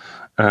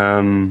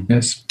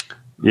 Yes.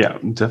 Yeah,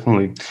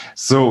 definitely.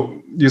 So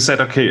you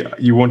said, okay,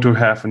 you want to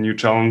have a new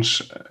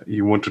challenge,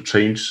 you want to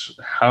change.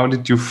 How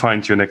did you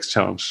find your next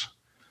challenge?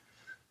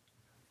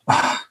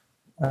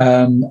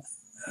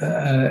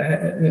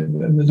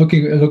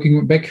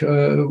 Looking back,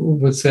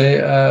 would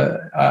say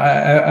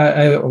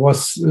I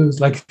was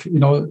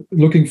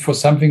looking for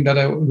something that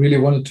I really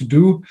wanted to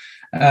do,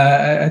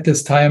 at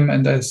this time,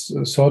 and I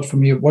thought for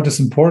me what is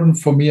important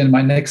for me in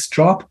my next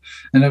job,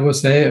 and I would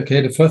say,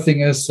 okay, the first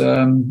thing is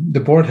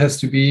the board has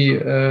to be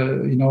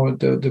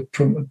the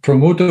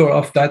promoter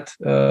of that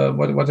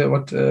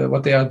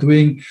what they are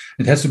doing.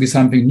 It has to be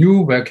something new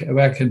where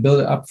I can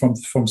build it up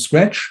from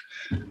scratch,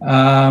 it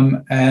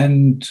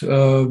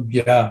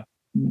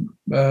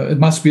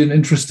must be an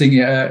interesting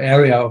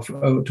area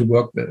to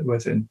work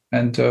within,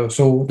 and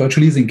so Deutsche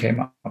Leasing came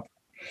up.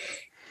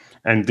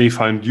 And they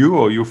found you,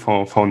 or you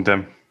found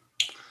them?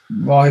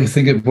 Well, I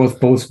think it was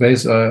both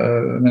ways. I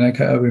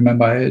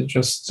remember I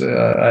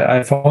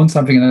found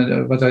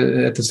something, but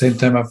at the same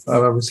time I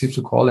received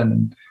a call,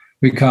 and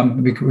we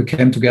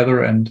came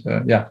together, and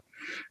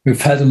we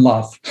fell in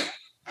love.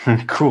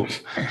 Cool.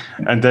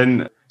 And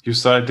then you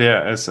started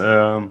there as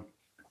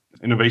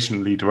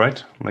innovation lead,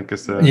 right?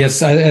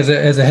 Yes, as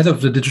a head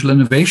of the digital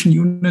innovation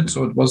unit.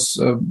 So it was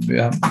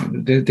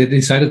they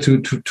decided to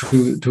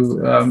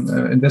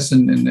invest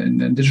in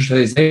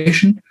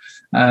digitalization,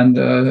 and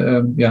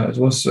it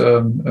was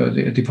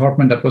the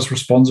department that was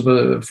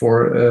responsible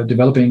for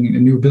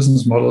developing new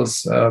business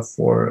models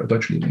for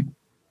Deutsche Leasing.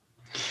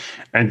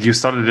 And you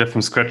started there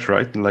from scratch,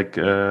 right?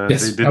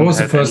 Yes, I was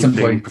the first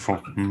employee.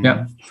 Mm-hmm.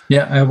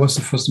 Yeah, I was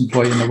the first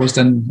employee, and I was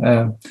then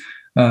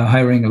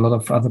hiring a lot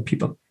of other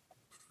people.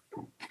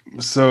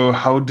 So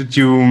how did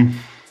you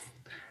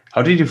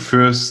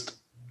first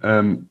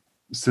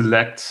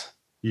select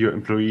your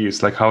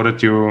employees? How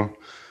did you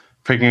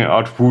figure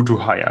out who to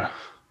hire?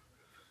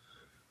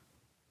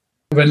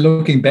 When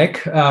looking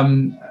back,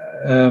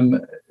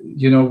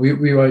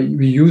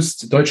 we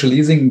used Deutsche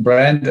Leasing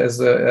brand as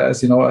the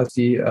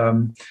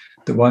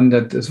one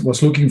that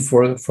was looking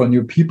for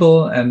new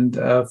people. And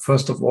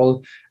first of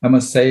all, I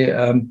must say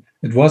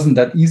it wasn't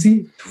that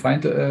easy to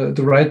find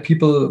the right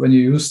people when you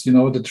use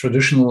the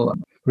traditional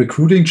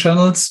recruiting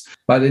channels.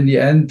 But in the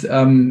end,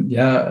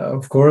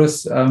 of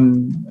course,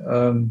 I'm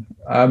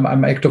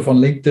active on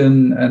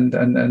LinkedIn and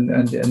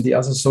the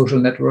other social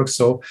networks.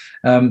 So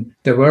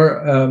there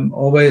were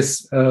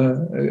always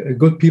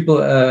good people.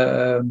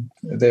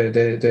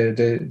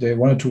 They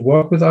wanted to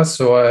work with us.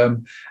 So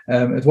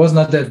it was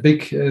not that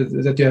big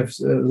that you have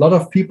a lot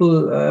of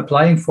people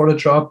applying for the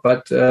job.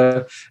 But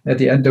at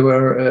the end, there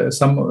were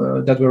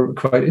some that were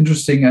quite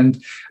interesting,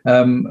 and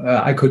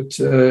I could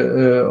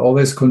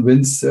always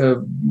convince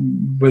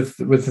with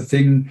the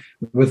thing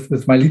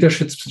with my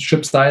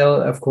leadership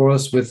style, of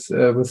course, with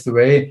the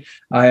way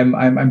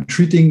I'm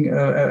treating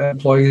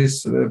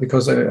employees,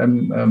 because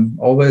I'm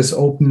always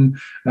open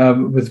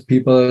with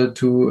people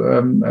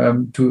to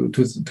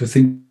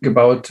think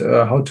about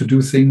how to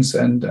do things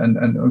and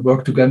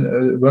work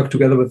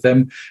together with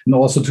them, and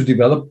also to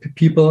develop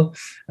people.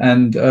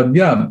 And I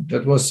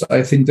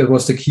think that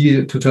was the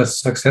key to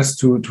success,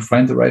 to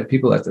find the right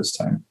people at this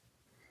time.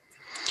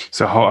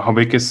 So how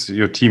big is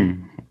your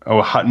team?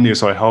 How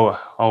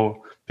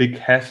big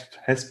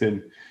has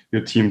been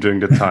your team during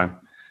the time?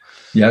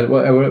 We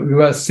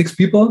were 6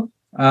 people.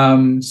 A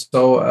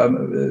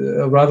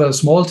rather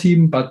small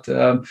team, but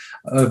a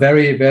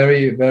very,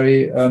 very,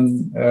 very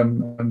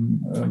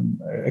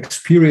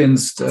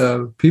experienced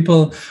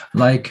people,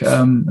 like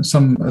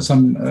some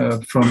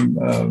from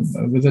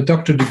with a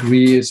doctor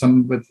degree,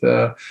 some with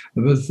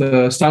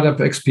startup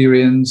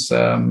experience,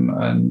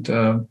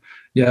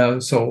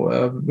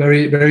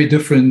 very, very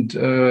different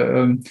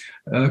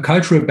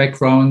cultural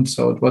background.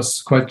 So it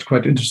was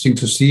quite interesting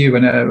to see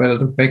when I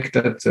look back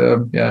that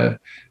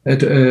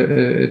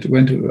it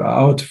went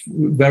out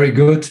very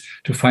good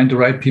to find the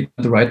right people,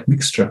 the right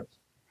mixture.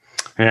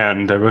 Yeah,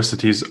 and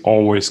diversity is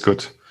always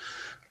good.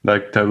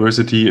 Like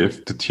diversity,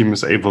 if the team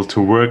is able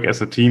to work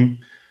as a team,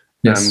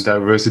 yes.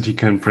 Diversity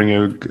can bring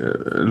a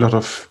lot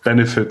of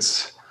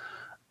benefits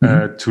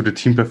to the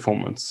team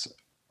performance.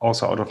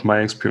 Also, out of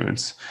my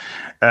experience,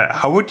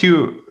 how would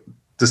you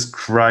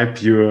describe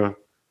your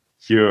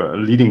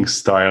leading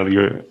style?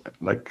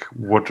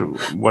 What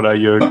are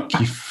your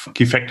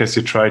key factors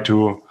you try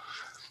to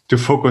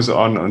focus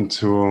on and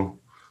to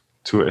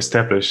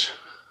establish?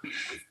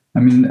 I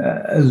mean,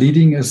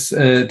 leading is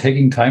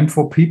taking time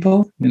for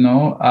people,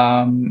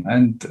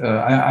 and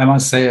I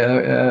must say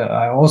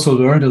I also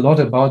learned a lot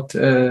about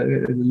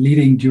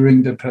leading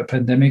during the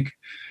pandemic.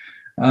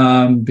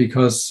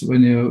 Because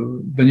when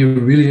you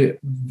really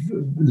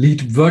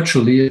lead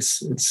virtually,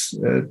 it's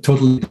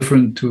totally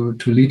different to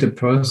lead a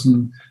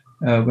person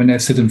when they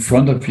sit in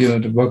front of you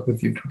to work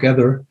with you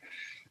together.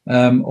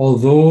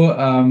 Although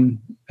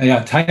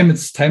time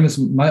is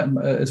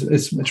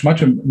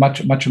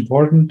much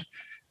important.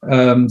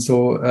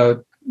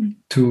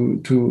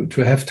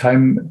 To have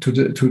time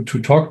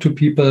to talk to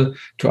people,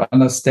 to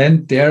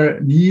understand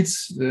their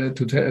needs,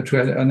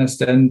 to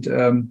understand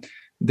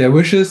their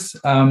wishes.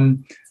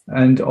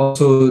 And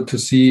also to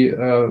see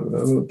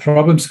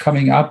problems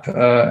coming up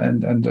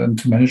and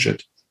to manage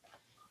it.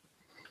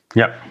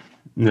 Yeah,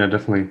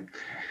 definitely.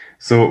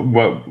 So,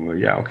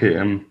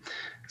 okay.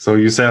 So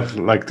you said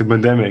the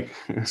pandemic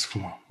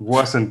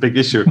wasn't a big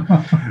issue.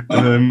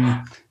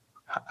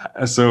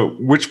 So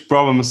which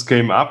problems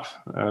came up?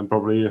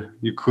 Probably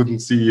you couldn't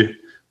see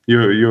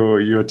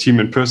your team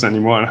in person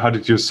anymore, and how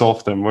did you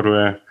solve them? What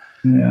were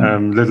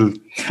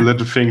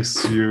little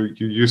things you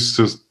used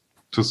to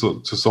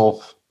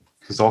solve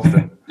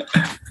them?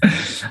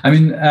 I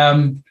mean,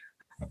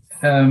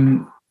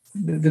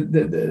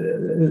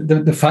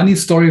 the funny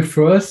story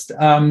first.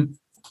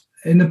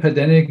 In the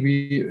pandemic,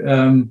 we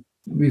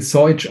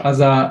saw each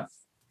other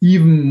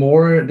even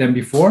more than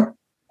before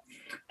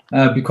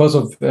because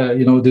of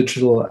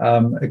digital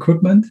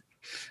equipment.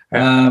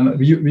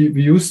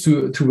 We used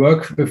to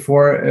work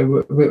before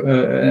in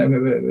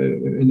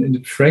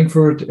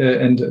Frankfurt,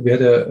 and we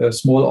had a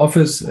small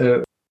office,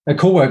 a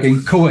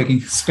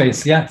co-working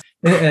space. Yeah,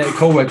 a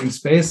co-working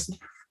space.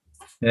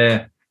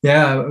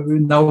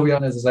 Now we are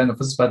in a design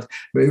office, but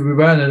we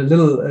were in a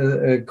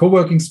little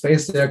co-working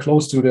space there,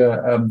 close to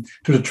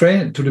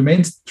the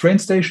main train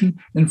station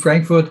in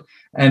Frankfurt.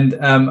 And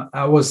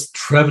I was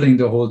traveling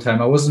the whole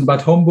time. I was in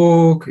Bad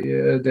Homburg.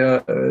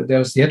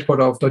 There's the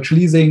headquarters of Deutsche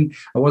Leasing.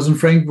 I was in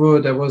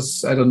Frankfurt. I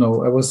was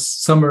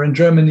somewhere in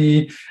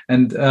Germany,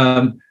 and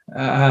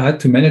I had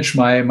to manage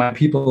my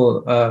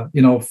people,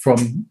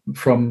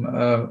 from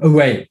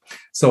away.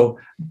 So.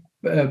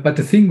 But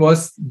the thing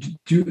was,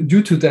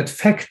 due to that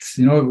fact,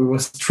 we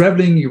was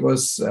traveling, you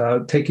was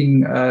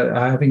having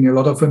a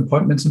lot of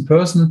appointments in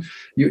person.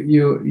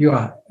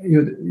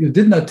 You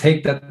did not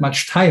take that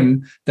much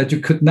time that you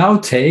could now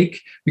take,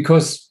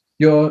 because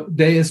your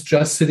day is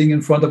just sitting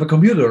in front of a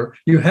computer.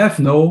 You have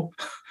no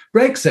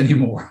breaks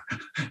anymore.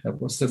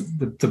 That was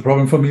the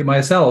problem for me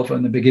myself.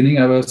 In the beginning,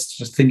 I was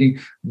just thinking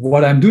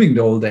what I'm doing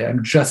the whole day.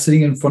 I'm just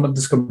sitting in front of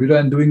this computer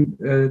and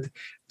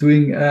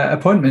doing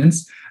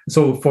appointments.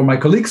 So for my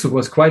colleagues, it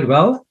was quite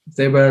well.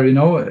 They were,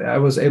 I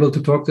was able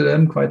to talk to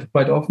them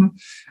quite often.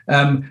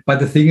 But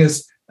the thing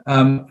is,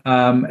 in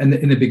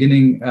the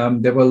beginning,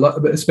 there were a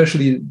lot,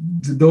 especially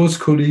those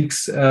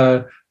colleagues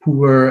who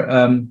were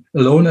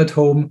alone at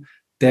home.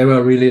 They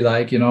were really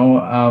like,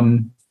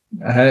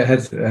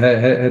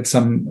 had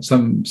some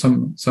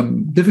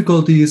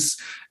difficulties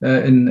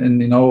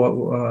in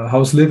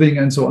house living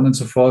and so on and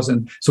so forth.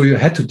 And so you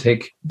had to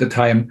take the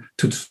time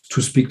to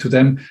speak to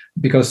them,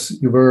 because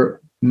you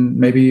were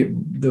maybe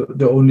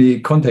the only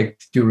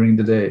contact during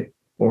the day,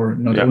 or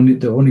not only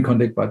the only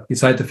contact, but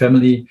beside the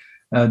family,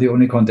 the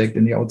only contact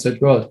in the outside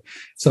world.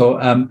 So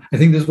I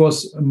think this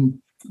was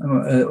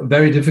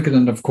very difficult,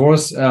 and of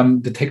course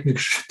the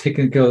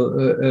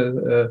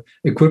technical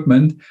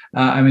equipment.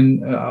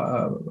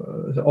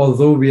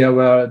 Although we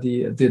were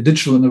the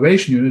digital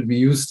innovation unit, we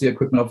used the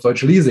equipment of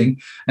Deutsche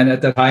Leasing, and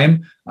at that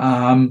time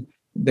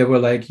they were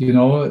like,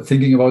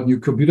 thinking about new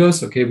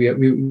computers. Okay,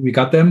 we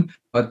got them,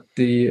 but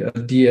the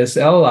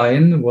DSL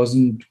line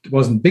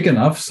wasn't big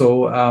enough.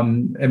 So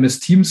MS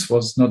Teams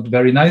was not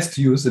very nice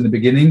to use in the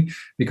beginning,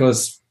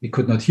 because we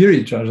could not hear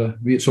each other.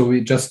 So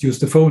we just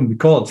used the phone. We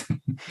called.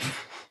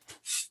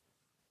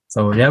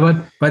 So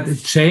but it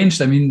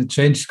changed. I mean, it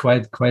changed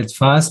quite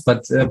fast.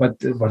 But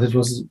it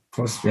was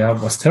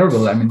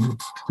terrible. I mean,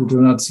 you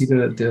do not see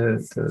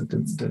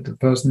the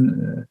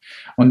person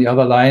on the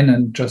other line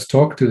and just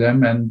talk to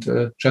them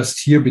and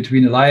just hear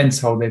between the lines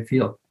how they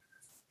feel.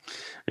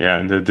 Yeah,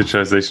 and the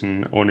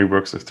digitalization only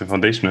works if the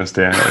foundation is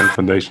there, and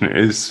foundation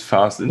is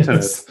fast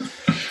internet. Yes.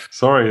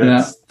 Sorry,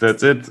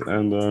 that's it.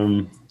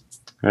 And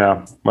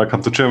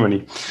welcome to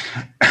Germany.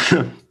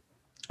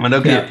 But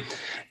okay, yeah.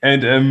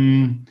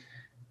 And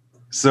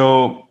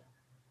so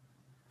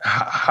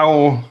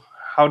how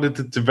did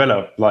it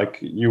develop? Like,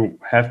 you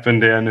have been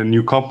there in a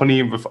new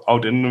company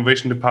without an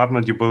innovation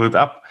department, you build it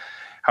up.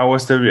 How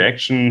was the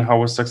reaction? How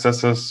was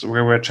successes?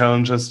 Where were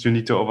challenges you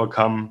need to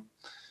overcome?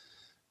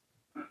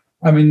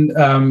 I mean,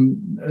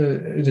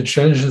 the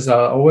challenges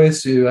are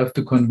always, you have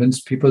to convince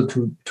people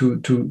to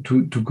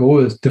go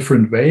a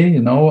different way.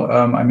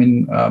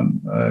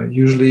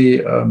 Usually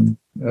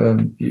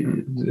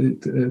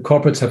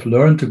corporates have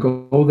learned to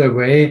go their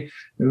way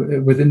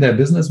within their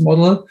business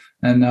model,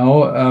 and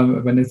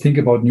now when they think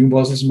about new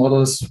business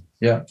models,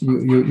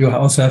 you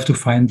also have to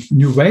find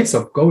new ways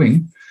of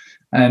going.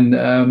 And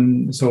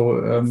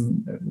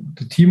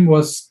the team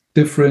was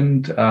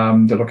different,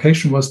 the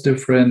location was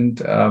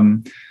different.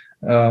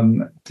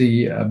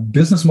 The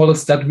business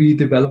models that we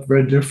developed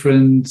were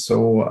different.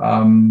 So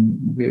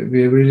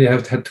we really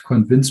had to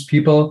convince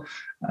people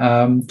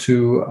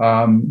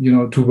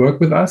to work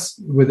with us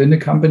within the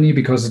company,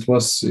 because it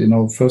was,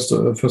 first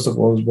of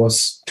all, it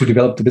was to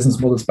develop the business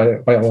models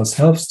by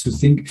ourselves, to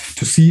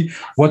see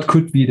what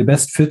could be the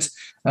best fit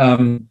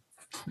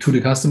to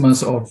the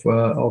customers of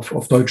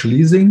Deutsche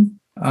Leasing.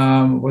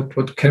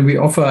 What can we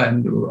offer,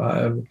 and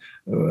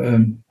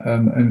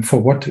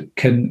for what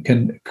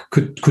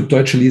could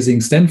Deutsche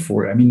Leasing stand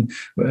for? I mean,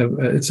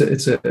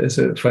 it's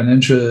a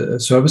financial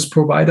service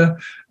provider,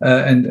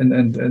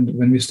 and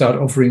when we start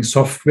offering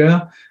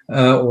software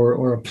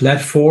or a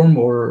platform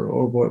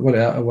or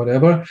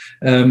whatever,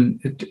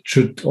 it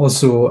should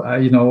also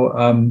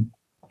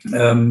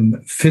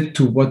fit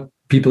to what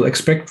people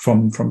expect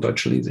from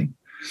Deutsche Leasing.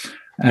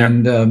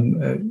 And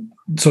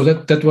so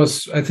that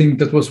was, I think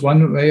that was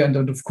one way, and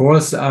then of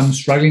course I'm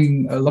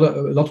struggling a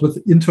lot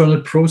with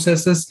internal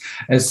processes,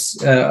 as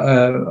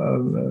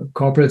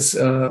corporates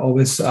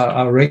always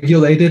are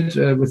regulated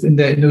within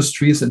their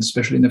industries, and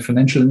especially in the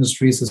financial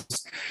industries,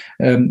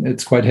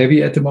 it's quite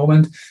heavy at the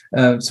moment.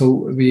 So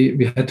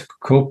we had to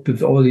cope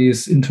with all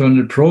these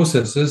internal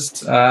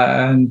processes,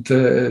 and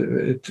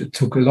it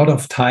took a lot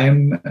of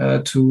time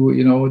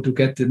to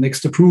get the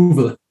next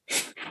approval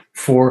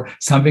for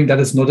something that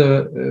is not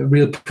a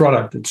real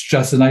product. It's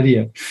just an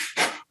idea.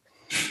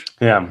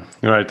 Yeah,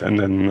 right. And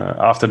then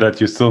after that,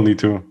 you still need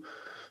to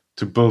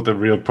build a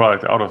real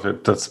product out of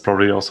it. That's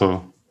probably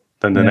also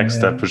then the next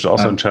step, which is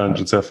also a challenge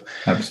itself.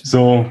 Absolutely.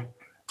 So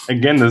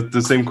again,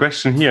 the same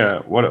question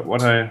here. What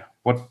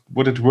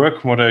would it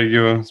work? What are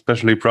you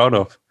especially proud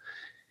of?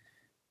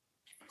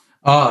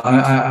 There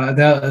are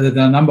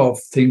a number of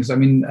things. I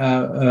mean,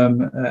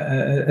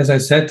 as I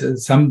said,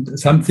 some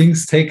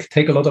things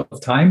take a lot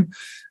of time,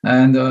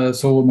 and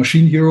so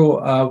Machine Hero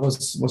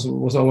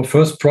was our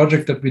first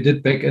project that we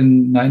did back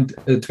in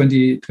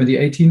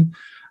 2018.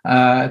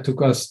 It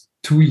took us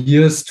 2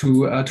 years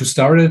to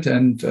start it,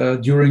 and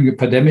during the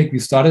pandemic we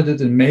started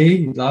it in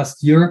May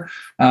last year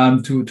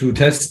to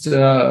test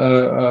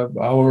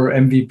our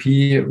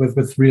MVP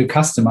with real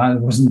customer.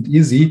 It wasn't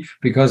easy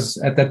because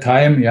at that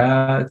time,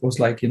 it was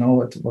like, it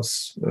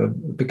was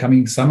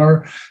becoming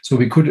summer, so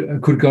we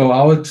could go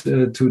out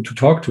to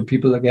talk to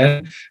people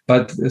again,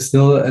 but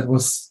still it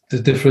was a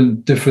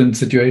different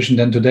situation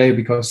than today,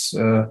 because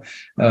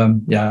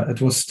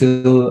it was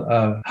still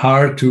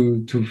hard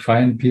to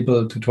find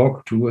people to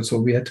talk to, so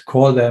we had to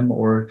call them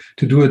or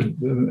to do it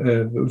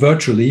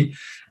virtually.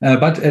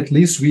 But at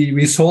least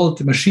we sold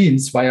the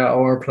machines via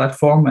our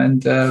platform,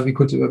 and we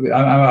could.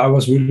 I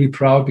was really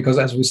proud, because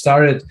as we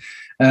started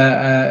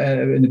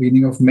in the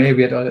beginning of May,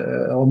 we had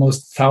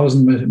almost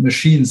 1,000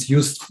 machines,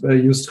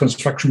 used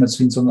construction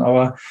machines on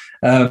our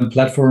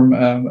platform.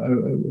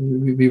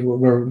 We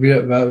were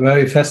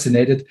very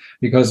fascinated,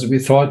 because we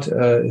thought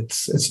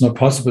it's not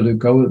possible to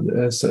go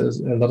a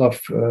lot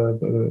of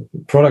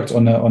products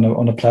on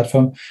a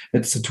platform.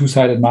 It's a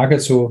two-sided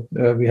market, so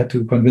we had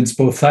to convince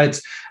both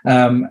sides.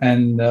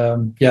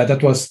 That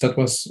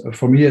was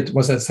for me, it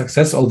was a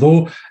success.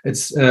 Although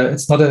it's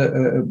not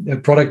a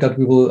product that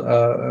we will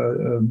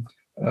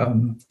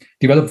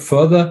develop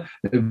further.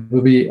 It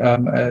will be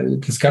a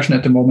discussion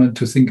at the moment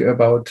to think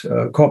about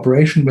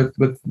cooperation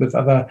with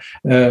other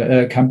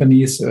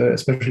companies,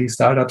 especially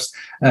startups,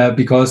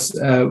 because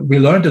we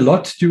learned a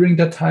lot during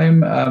that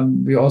time.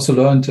 We also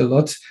learned a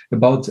lot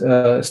about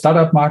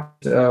startup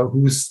market,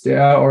 they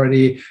are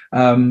already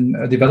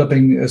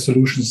developing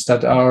solutions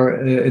that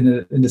are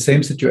in the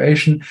same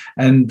situation,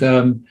 and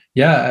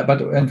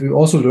we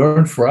also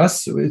learned, for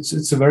us,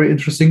 it's a very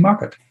interesting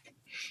market.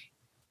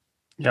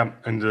 Yeah,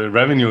 and the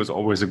revenue is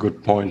always a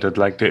good point. That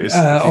there is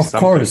of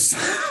course,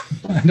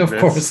 and of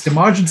course the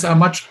margins are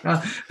much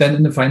than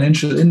in the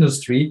financial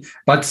industry,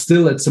 but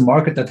still it's a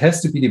market that has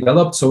to be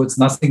developed. So it's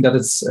nothing that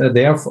is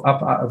there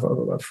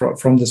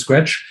from the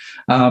scratch.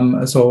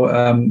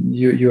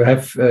 You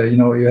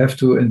have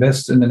to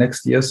invest in the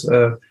next years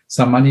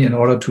some money in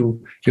order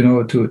to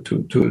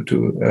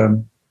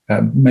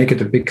make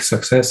it a big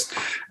success.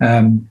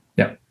 And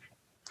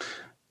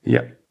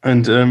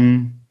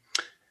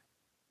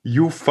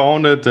you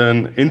founded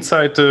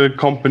inside the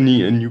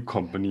company a new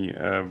company,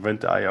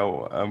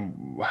 Vent.io.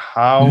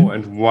 How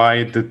and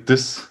why did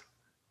this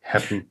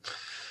happen?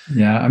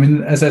 Yeah, I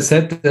mean, as I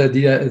said, the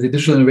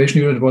digital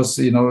innovation unit was,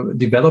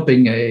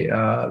 developing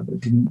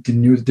the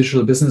new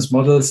digital business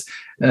models,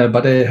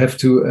 but I have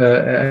to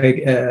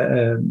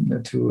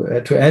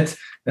add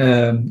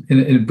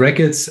in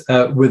brackets,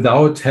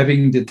 without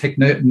having the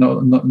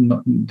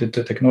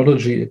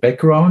technology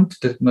background,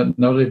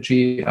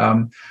 technology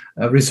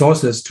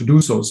resources to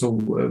do so. So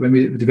when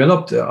we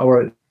developed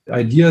our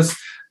ideas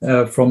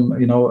from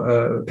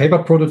a paper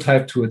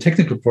prototype to a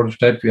technical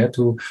prototype, we had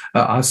to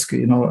ask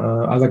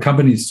other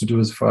companies to do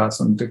this for us,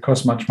 and it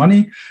cost much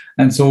money.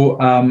 And so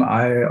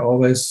I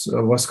always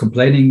was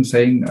complaining,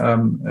 saying,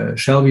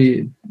 shall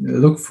we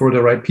look for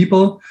the right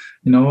people,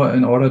 in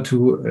order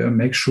to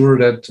make sure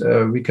that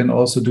we can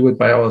also do it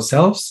by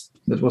ourselves.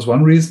 That was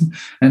one reason.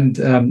 And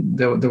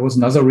there was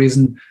another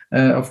reason,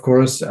 of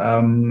course,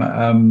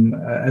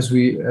 as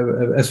we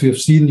have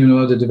seen,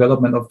 the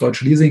development of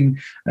Deutsche Leasing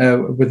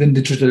within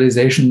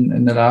digitalization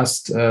in the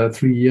last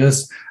 3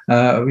 years.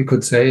 We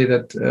could say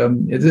that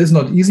it is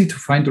not easy to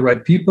find the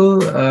right people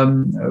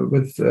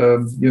with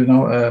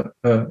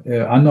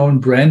unknown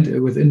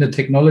brand within the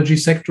technology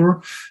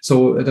sector.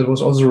 So that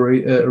was also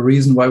a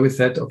reason why we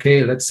said,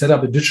 okay, let's set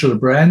up a digital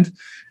brand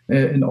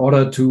in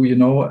order to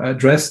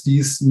address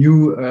these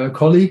new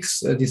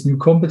colleagues, these new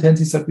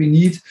competencies that we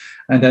need,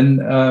 and then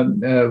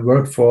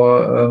work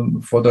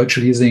for Deutsche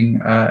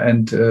Leasing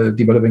and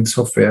developing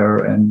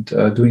software and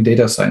doing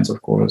data science,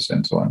 of course,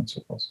 and so on and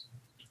so forth.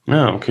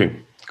 Yeah. Okay.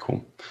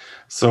 Cool.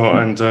 So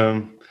and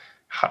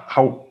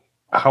how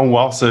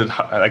was it?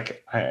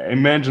 I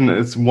imagine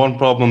it's one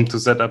problem to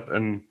set up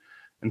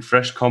and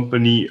fresh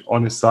company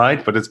on his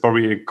side, but it's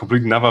probably a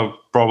completely another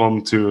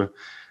problem to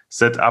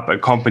set up a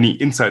company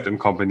inside a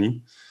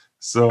company.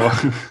 So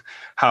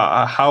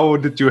how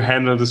did you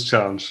handle this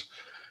challenge?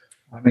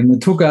 I mean,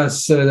 it took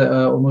us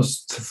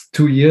almost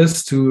 2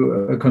 years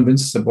to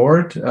convince the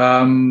board,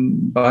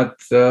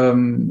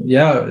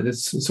 yeah,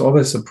 it's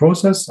always a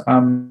process,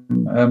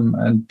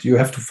 and you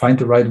have to find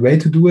the right way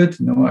to do it.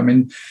 I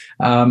mean,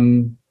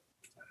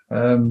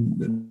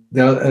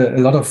 there are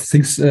a lot of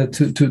things to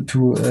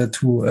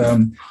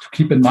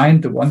keep in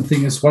mind. The one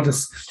thing is what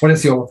is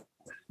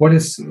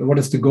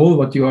the goal?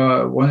 What you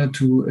wanted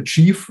to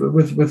achieve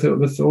with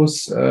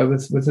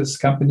this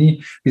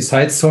company?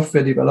 Besides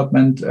software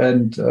development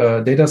and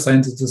data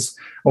science, it is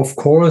of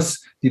course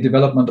the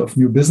development of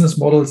new business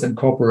models and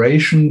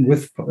cooperation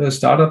with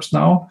startups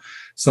now.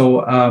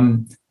 So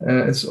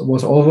it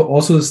was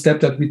also a step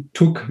that we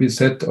took. We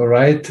said, all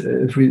right,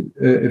 if we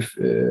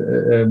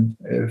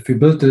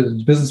build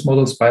the business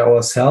models by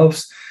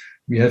ourselves,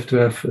 we have to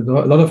have a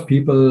lot of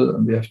people,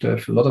 and we have to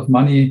have a lot of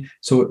money.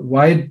 So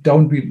why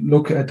don't we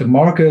look at the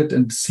market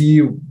and see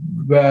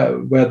where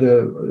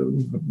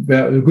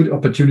the good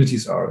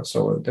opportunities are?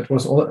 So that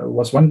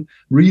was one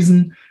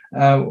reason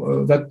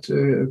that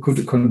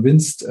could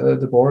convince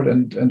the board,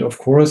 and of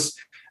course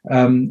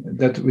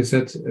that we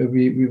said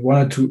we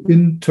wanted to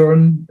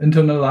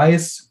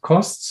internalize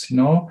costs.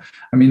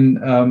 I mean,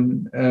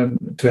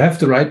 to have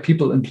the right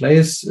people in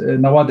place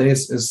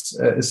nowadays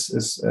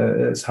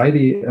is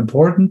highly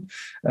important.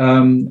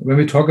 When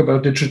we talk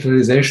about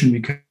digitalization,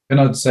 we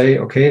cannot say,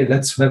 okay,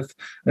 let's have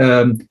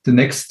the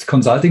next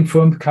consulting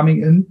firm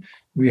coming in.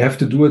 We have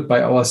to do it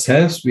by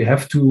ourselves. We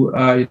have to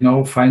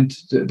find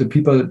the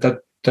people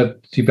that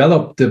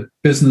develop the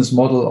business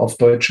model of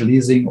Deutsche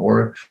Leasing,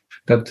 or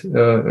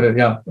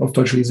of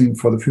Deutsche Leasing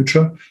for the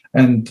future.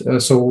 And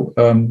so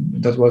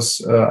that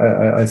was,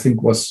 I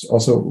think, was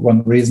also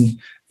one reason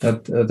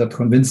that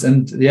convinced.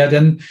 And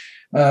then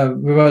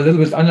we were a little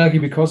bit unlucky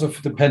because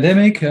of the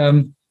pandemic.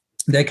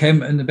 They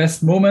came in the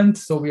best moment,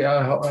 so we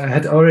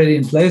had already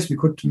in place. We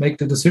could make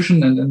the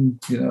decision, and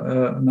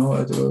now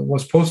it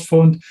was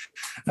postponed.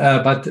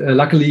 But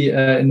luckily,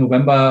 in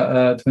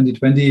November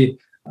 2020.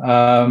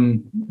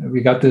 We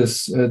got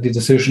the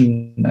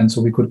decision, and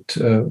so we could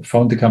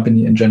found the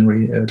company in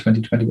January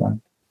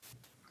 2021.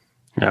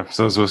 Yeah,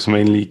 so it was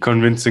mainly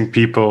convincing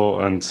people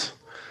and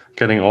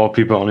getting all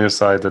people on your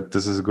side that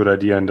this is a good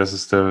idea and this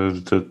is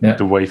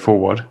the way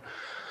forward.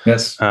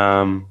 Yes.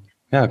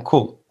 Yeah,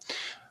 cool.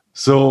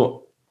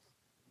 So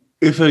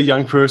if a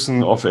young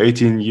person of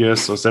 18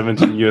 years or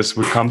 17 years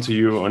would come to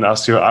you and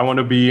ask you, I want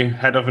to be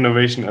head of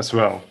innovation as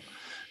well,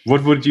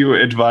 what would be your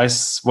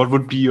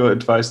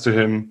advice to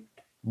him?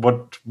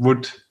 What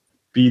would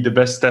be the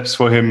best steps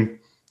for him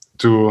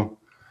to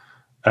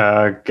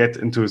get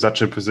into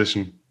such a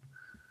position?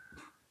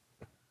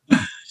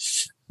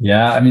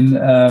 Yeah, I mean,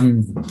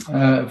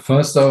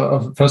 first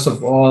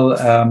of all,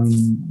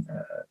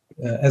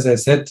 as I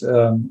said,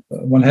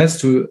 one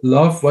has to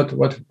love what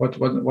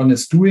one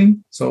is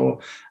doing. So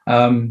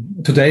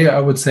today, I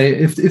would say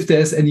if there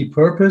is any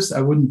purpose,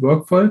 I wouldn't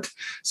work for it.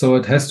 So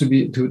it has to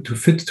be to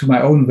fit to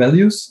my own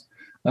values.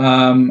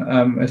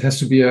 It has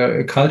to be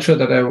a culture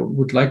that I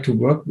would like to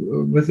work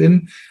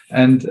within,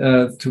 and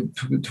to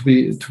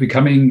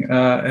becoming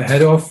a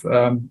head of.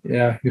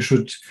 You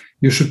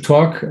should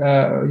talk.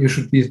 You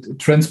should be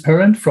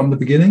transparent from the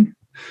beginning.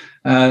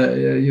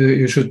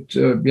 You should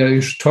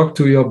talk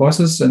to your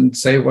bosses and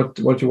say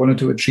what you wanted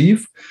to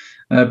achieve,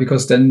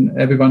 because then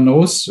everyone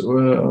knows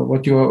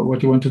what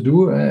you want to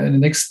do in the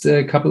next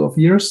couple of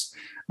years.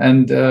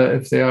 And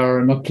if they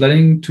are not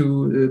planning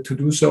to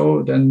do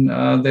so, then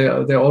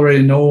they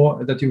already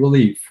know that you will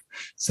leave.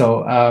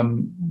 So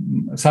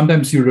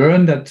sometimes you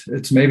learn that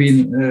it's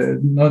maybe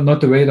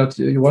not the way that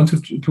you want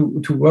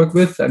to work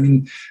with. I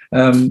mean,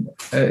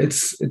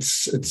 it's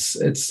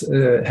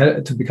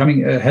to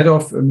becoming a head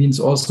of means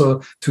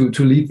also to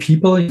lead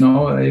people.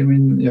 I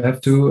mean, you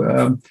have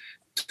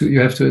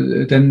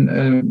to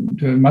then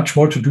much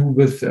more to do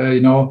with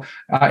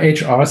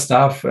HR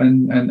stuff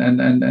and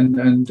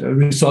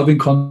resolving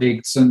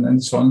conflicts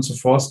and so on and so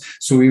forth.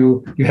 So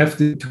you have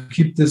to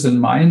keep this in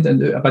mind.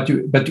 And but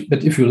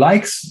if you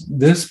like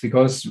this,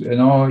 because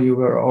you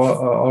were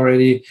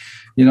already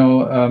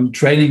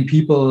training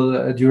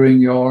people during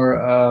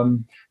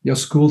your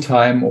school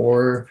time,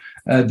 or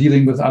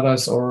dealing with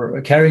others,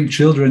 or caring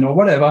children, or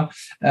whatever,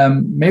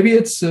 maybe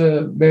it's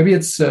a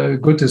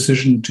good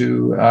decision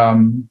to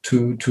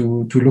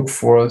look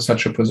for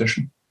such a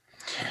position.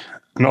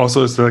 And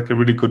also, it's like a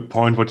really good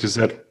point what you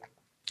said.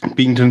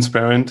 Being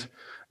transparent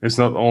is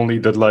not only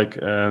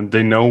that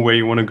they know where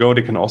you want to go;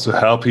 they can also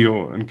help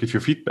you and give you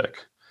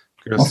feedback,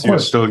 because you're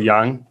still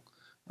young,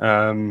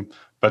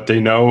 but they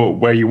know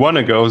where you want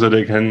to go, so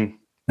they can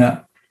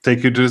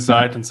take you to the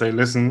side and say,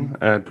 "Listen,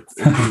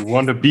 if you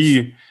want to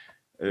be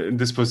in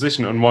this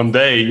position on one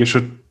day, you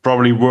should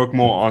probably work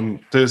more on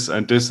this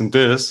and this and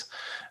this."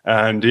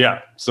 And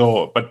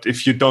but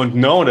if you don't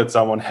know that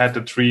someone had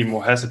a dream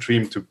or has a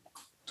dream to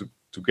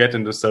get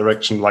in this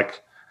direction,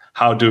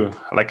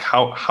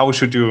 how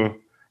should you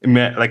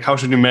like how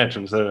should you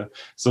imagine?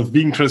 So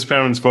being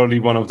transparent is probably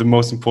one of the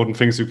most important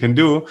things you can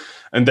do,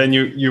 and then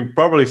you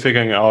probably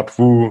figuring out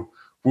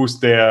who's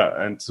there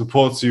and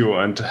supports you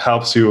and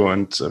helps you,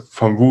 and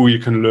from who you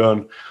can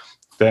learn.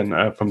 Then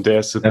from there,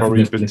 it's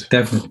probably a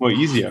bit more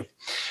easier.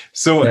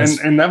 So yes.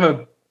 and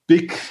another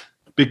big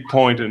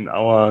point in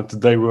our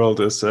today world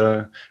is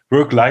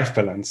work-life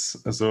balance.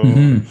 So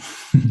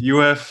you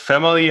have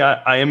family,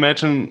 I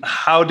imagine.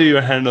 How do you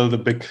handle the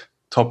big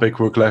topic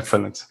work-life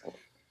balance?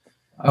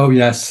 Oh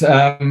yes,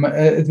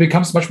 it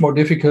becomes much more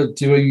difficult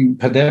during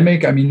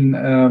pandemic. I mean,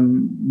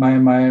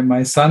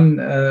 my son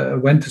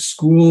went to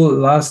school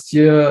last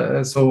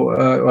year,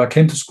 or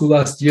came to school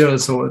last year.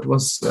 So it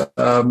was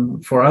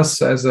for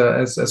us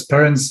as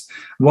parents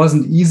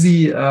wasn't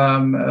easy.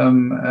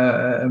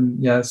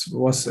 Yes,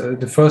 was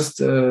the first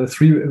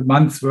 3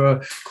 months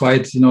were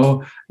quite.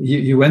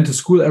 He went to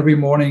school every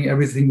morning.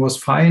 Everything was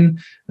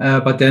fine.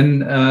 But then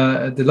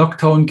the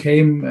lockdown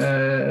came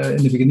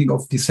in the beginning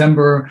of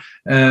December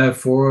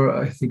for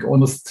I think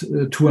almost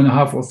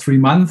 2.5 or 3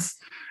 months.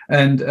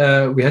 And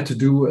we had to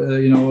do,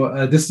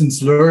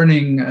 distance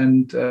learning,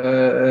 and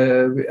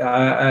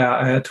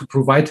I had to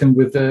provide him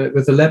with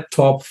a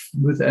laptop,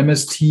 with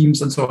MS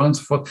Teams, and so on and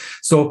so forth.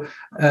 So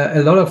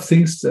a lot of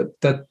things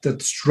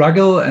that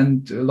struggle,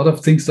 and a lot of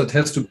things that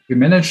has to be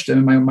managed.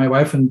 And my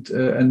wife and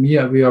me,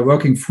 we are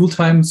working full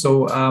time,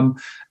 so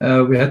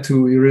we had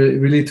to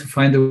really to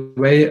find a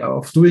way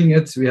of doing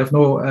it. We have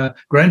no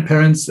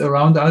grandparents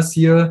around us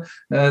here,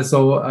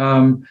 so.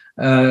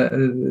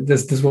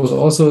 This was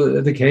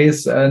also the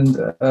case, and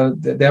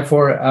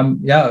therefore,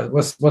 it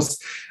was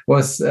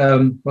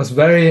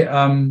very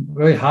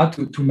very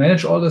hard to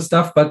manage all the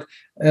stuff. But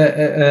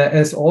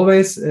as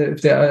always,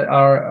 if there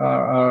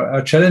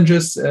are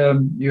challenges,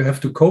 you have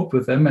to cope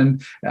with them.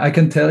 And I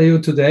can tell you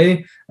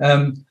today.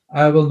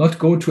 I will not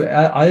go to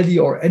Aldi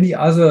or any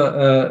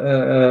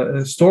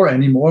other store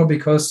anymore,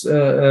 because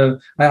I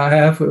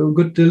have a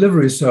good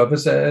delivery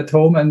service at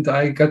home, and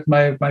I got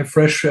my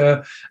fresh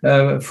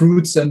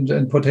fruits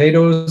and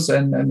potatoes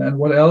and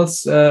what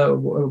else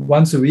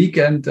once a week,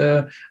 and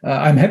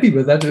I'm happy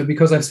with that,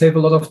 because I save a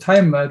lot of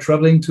time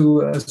traveling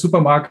to a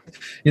supermarket.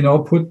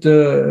 Put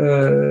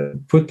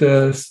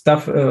the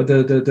stuff,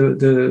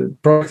 the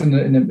product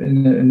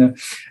in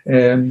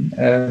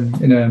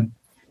a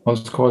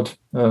what's it called.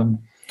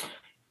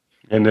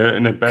 In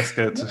a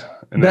basket.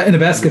 In a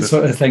basket.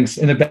 So thanks.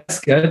 In a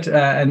basket,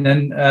 and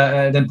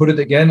then put it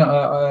again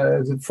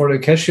for the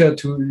cashier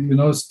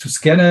to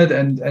scan it,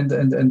 and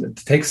it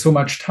takes so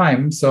much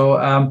time. So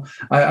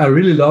I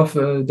really love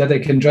that I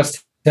can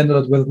just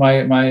handle it with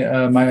my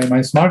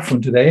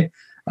smartphone today.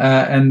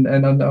 And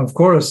of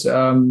course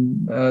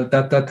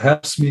that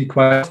helps me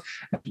quite.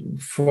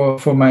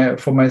 For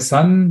my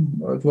son,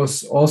 it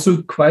was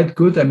also quite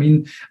good. I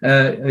mean,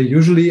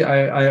 usually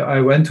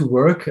I went to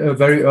work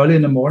very early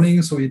in the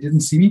morning, so he didn't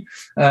see me,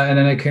 and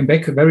then I came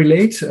back very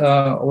late,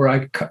 or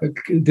I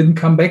didn't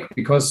come back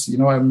because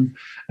I'm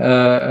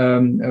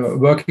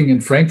working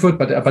in Frankfurt,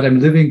 but I'm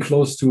living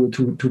close to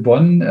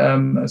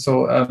Bonn,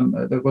 so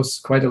there was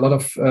quite a lot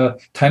of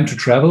time to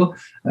travel.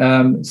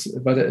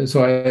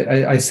 So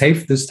I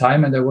saved this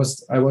time, and I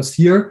was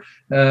here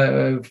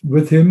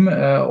with him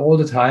all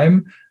the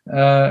time,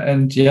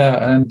 and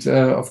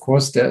of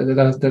course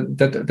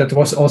that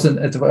was also an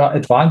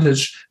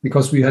advantage,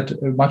 because we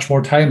had much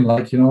more time,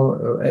 like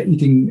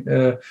eating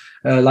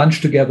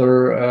lunch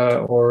together,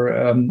 or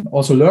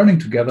also learning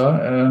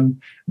together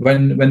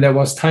when there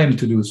was time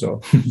to do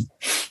so.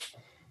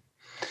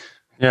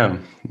 Then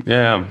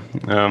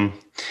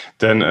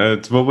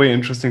it will be an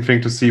interesting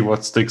thing to see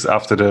what sticks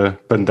after the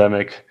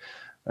pandemic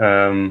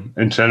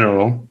in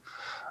general.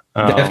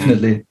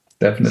 Definitely.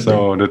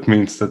 So that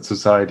means that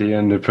society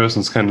and the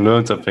persons can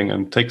learn something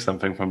and take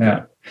something from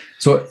that.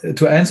 So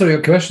to answer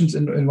your questions,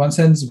 in one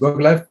sense,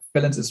 work-life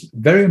balance is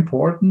very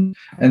important,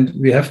 and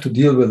we have to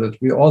deal with it.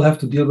 We all have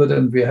to deal with it,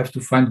 and we have to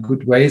find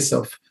good ways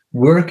of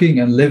working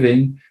and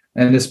living.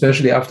 And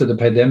especially after the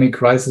pandemic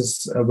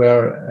crisis,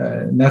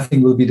 where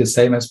nothing will be the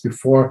same as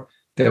before.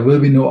 There will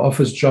be no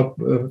office job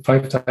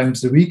 5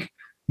 times a week.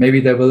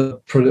 Maybe there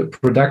will be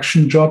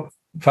production job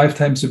 5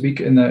 times a week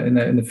in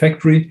a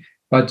factory.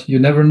 But you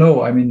never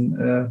know. I mean,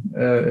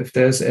 if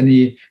there's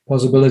any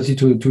possibility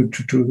to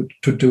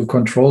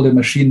control the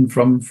machine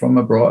from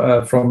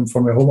abroad, from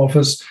your home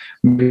office,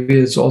 maybe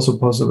it's also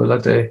possible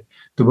that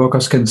the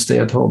workers can stay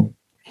at home.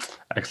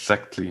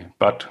 Exactly,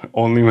 but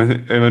only when the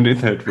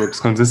internet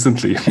works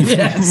consistently.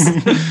 Yes,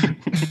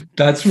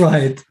 that's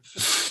right.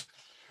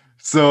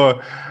 So,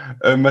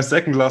 my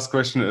second last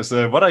question is: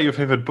 what are your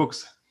favorite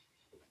books?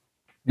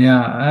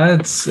 Yeah,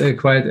 it's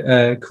quite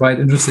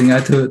interesting. I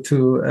had to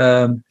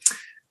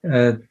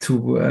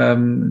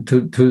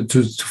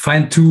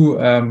find 2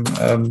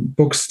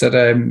 books that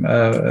I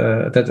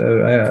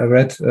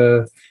read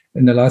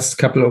in the last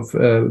couple of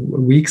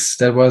weeks.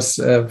 That was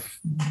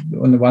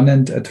on the one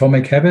hand,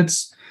 Atomic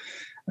Habits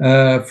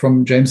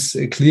from James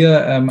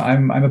Clear.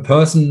 I'm a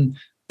person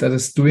that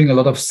is doing a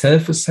lot of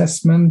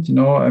self-assessment.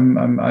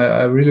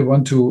 I really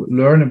want to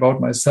learn about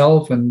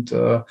myself, and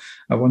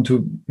I want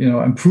to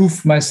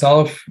improve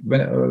myself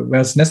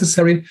where it's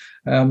necessary.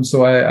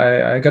 So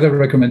I got a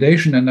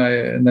recommendation, and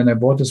then I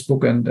bought this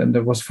book, and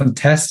it was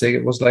fantastic.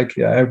 It was like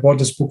I bought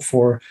this book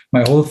for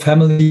my whole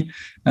family,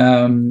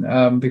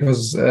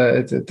 because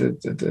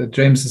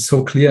James is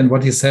so clear in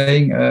what he's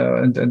saying,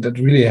 and it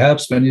really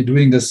helps when you're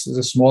doing the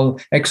small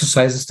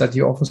exercises that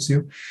he offers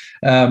you.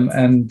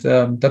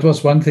 That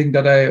was one thing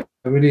that I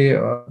really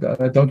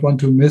I don't want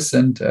to miss.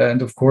 And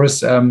of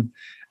course, I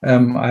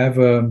have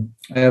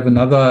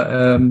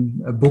another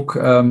book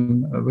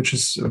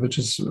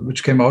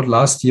which came out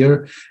last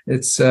year.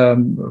 It's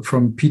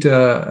from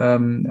Peter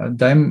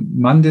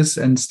Diamandis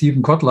and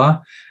Stephen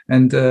Kotler,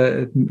 and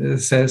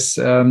it says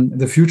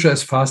the future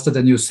is faster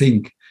than you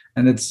think.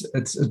 And it's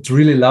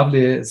really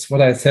lovely. It's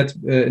what I said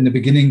in the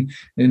beginning.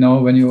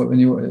 When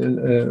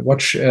you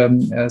watch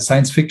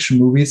science fiction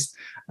movies,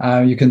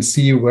 you can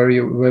see where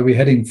we're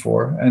heading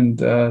for, and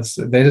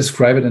so they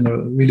describe it in a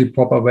really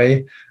proper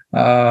way.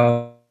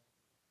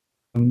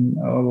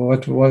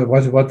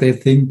 What they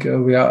think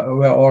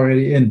we're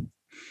already in.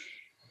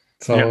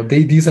 So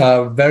these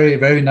are very,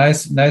 very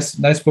nice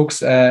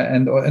books,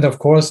 and of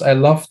course I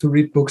love to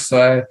read books.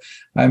 So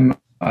I'm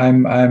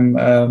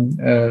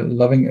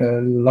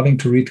loving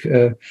to read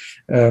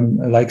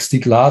like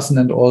Stieg Larsson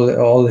and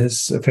all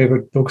his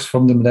favorite books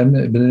from the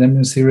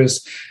Millennium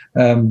series.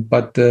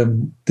 But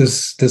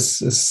this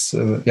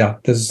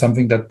is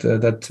something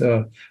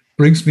that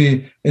brings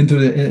me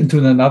into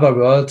another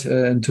world,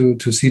 and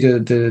to see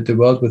the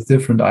world with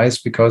different eyes,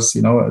 because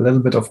a little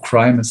bit of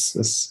crime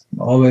is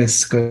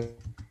always good.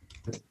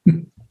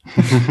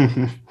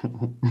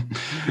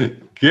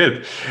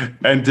 Good.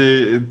 And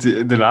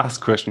the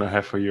last question I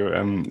have for you,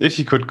 if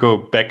you could go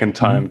back in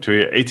time to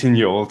your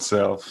 18-year-old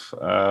self,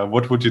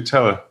 what would you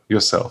tell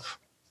yourself?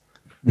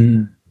 I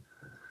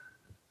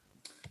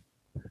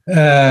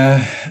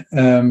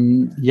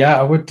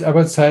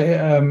would say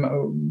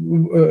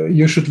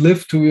you should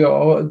live to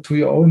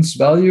your own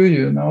value.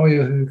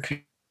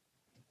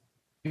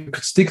 You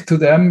could stick to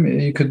them.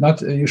 You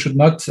should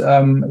not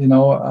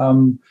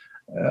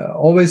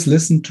always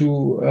listen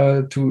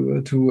to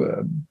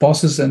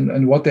bosses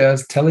and what they are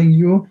telling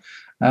you.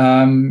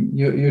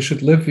 You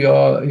should live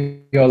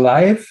your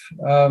life,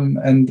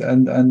 and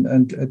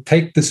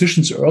take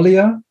decisions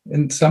earlier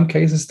in some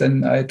cases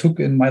than I took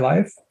in my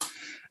life.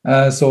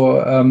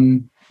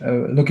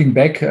 Looking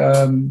back,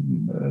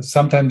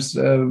 sometimes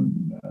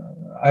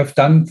I've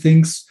done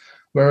things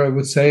where I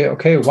would say,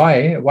 okay,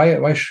 why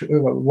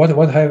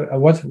what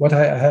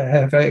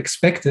have I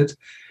expected?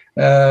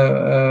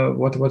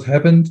 What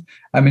happened?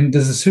 I mean, the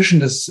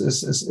decision is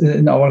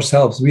in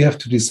ourselves. We have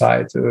to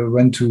decide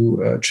when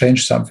to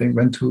change something,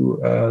 when to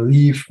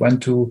leave, when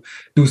to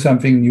do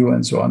something new,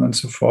 and so on and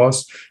so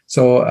forth.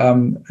 So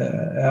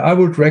I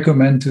would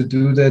recommend to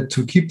do that,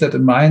 to keep that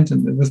in mind.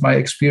 And with my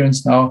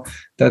experience now,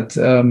 that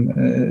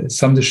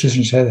some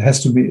decisions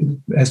has to be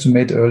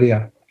made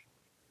earlier.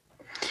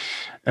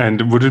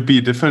 And would it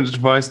be different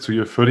advice to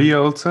your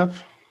 30-year-old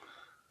self?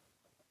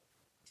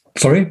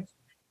 Sorry?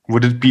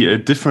 Would it be a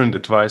different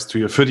advice to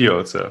your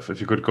 30-year-old self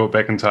if you could go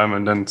back in time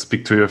and then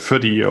speak to your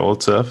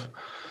 30-year-old self?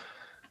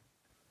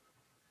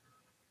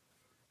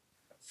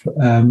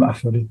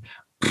 30.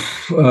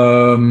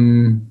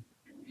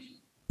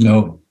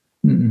 No.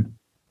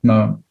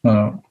 No.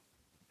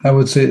 I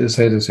would say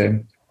the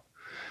same.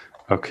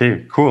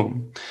 Okay, cool.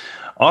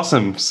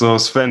 Awesome. So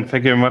Sven,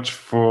 thank you very much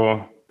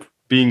for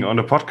being on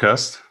the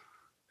podcast.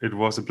 It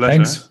was a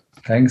pleasure.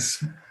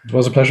 Thanks. It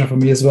was a pleasure for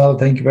me as well.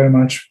 Thank you very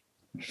much.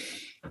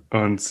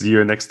 And see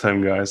you next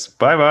time, guys.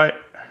 Bye-bye.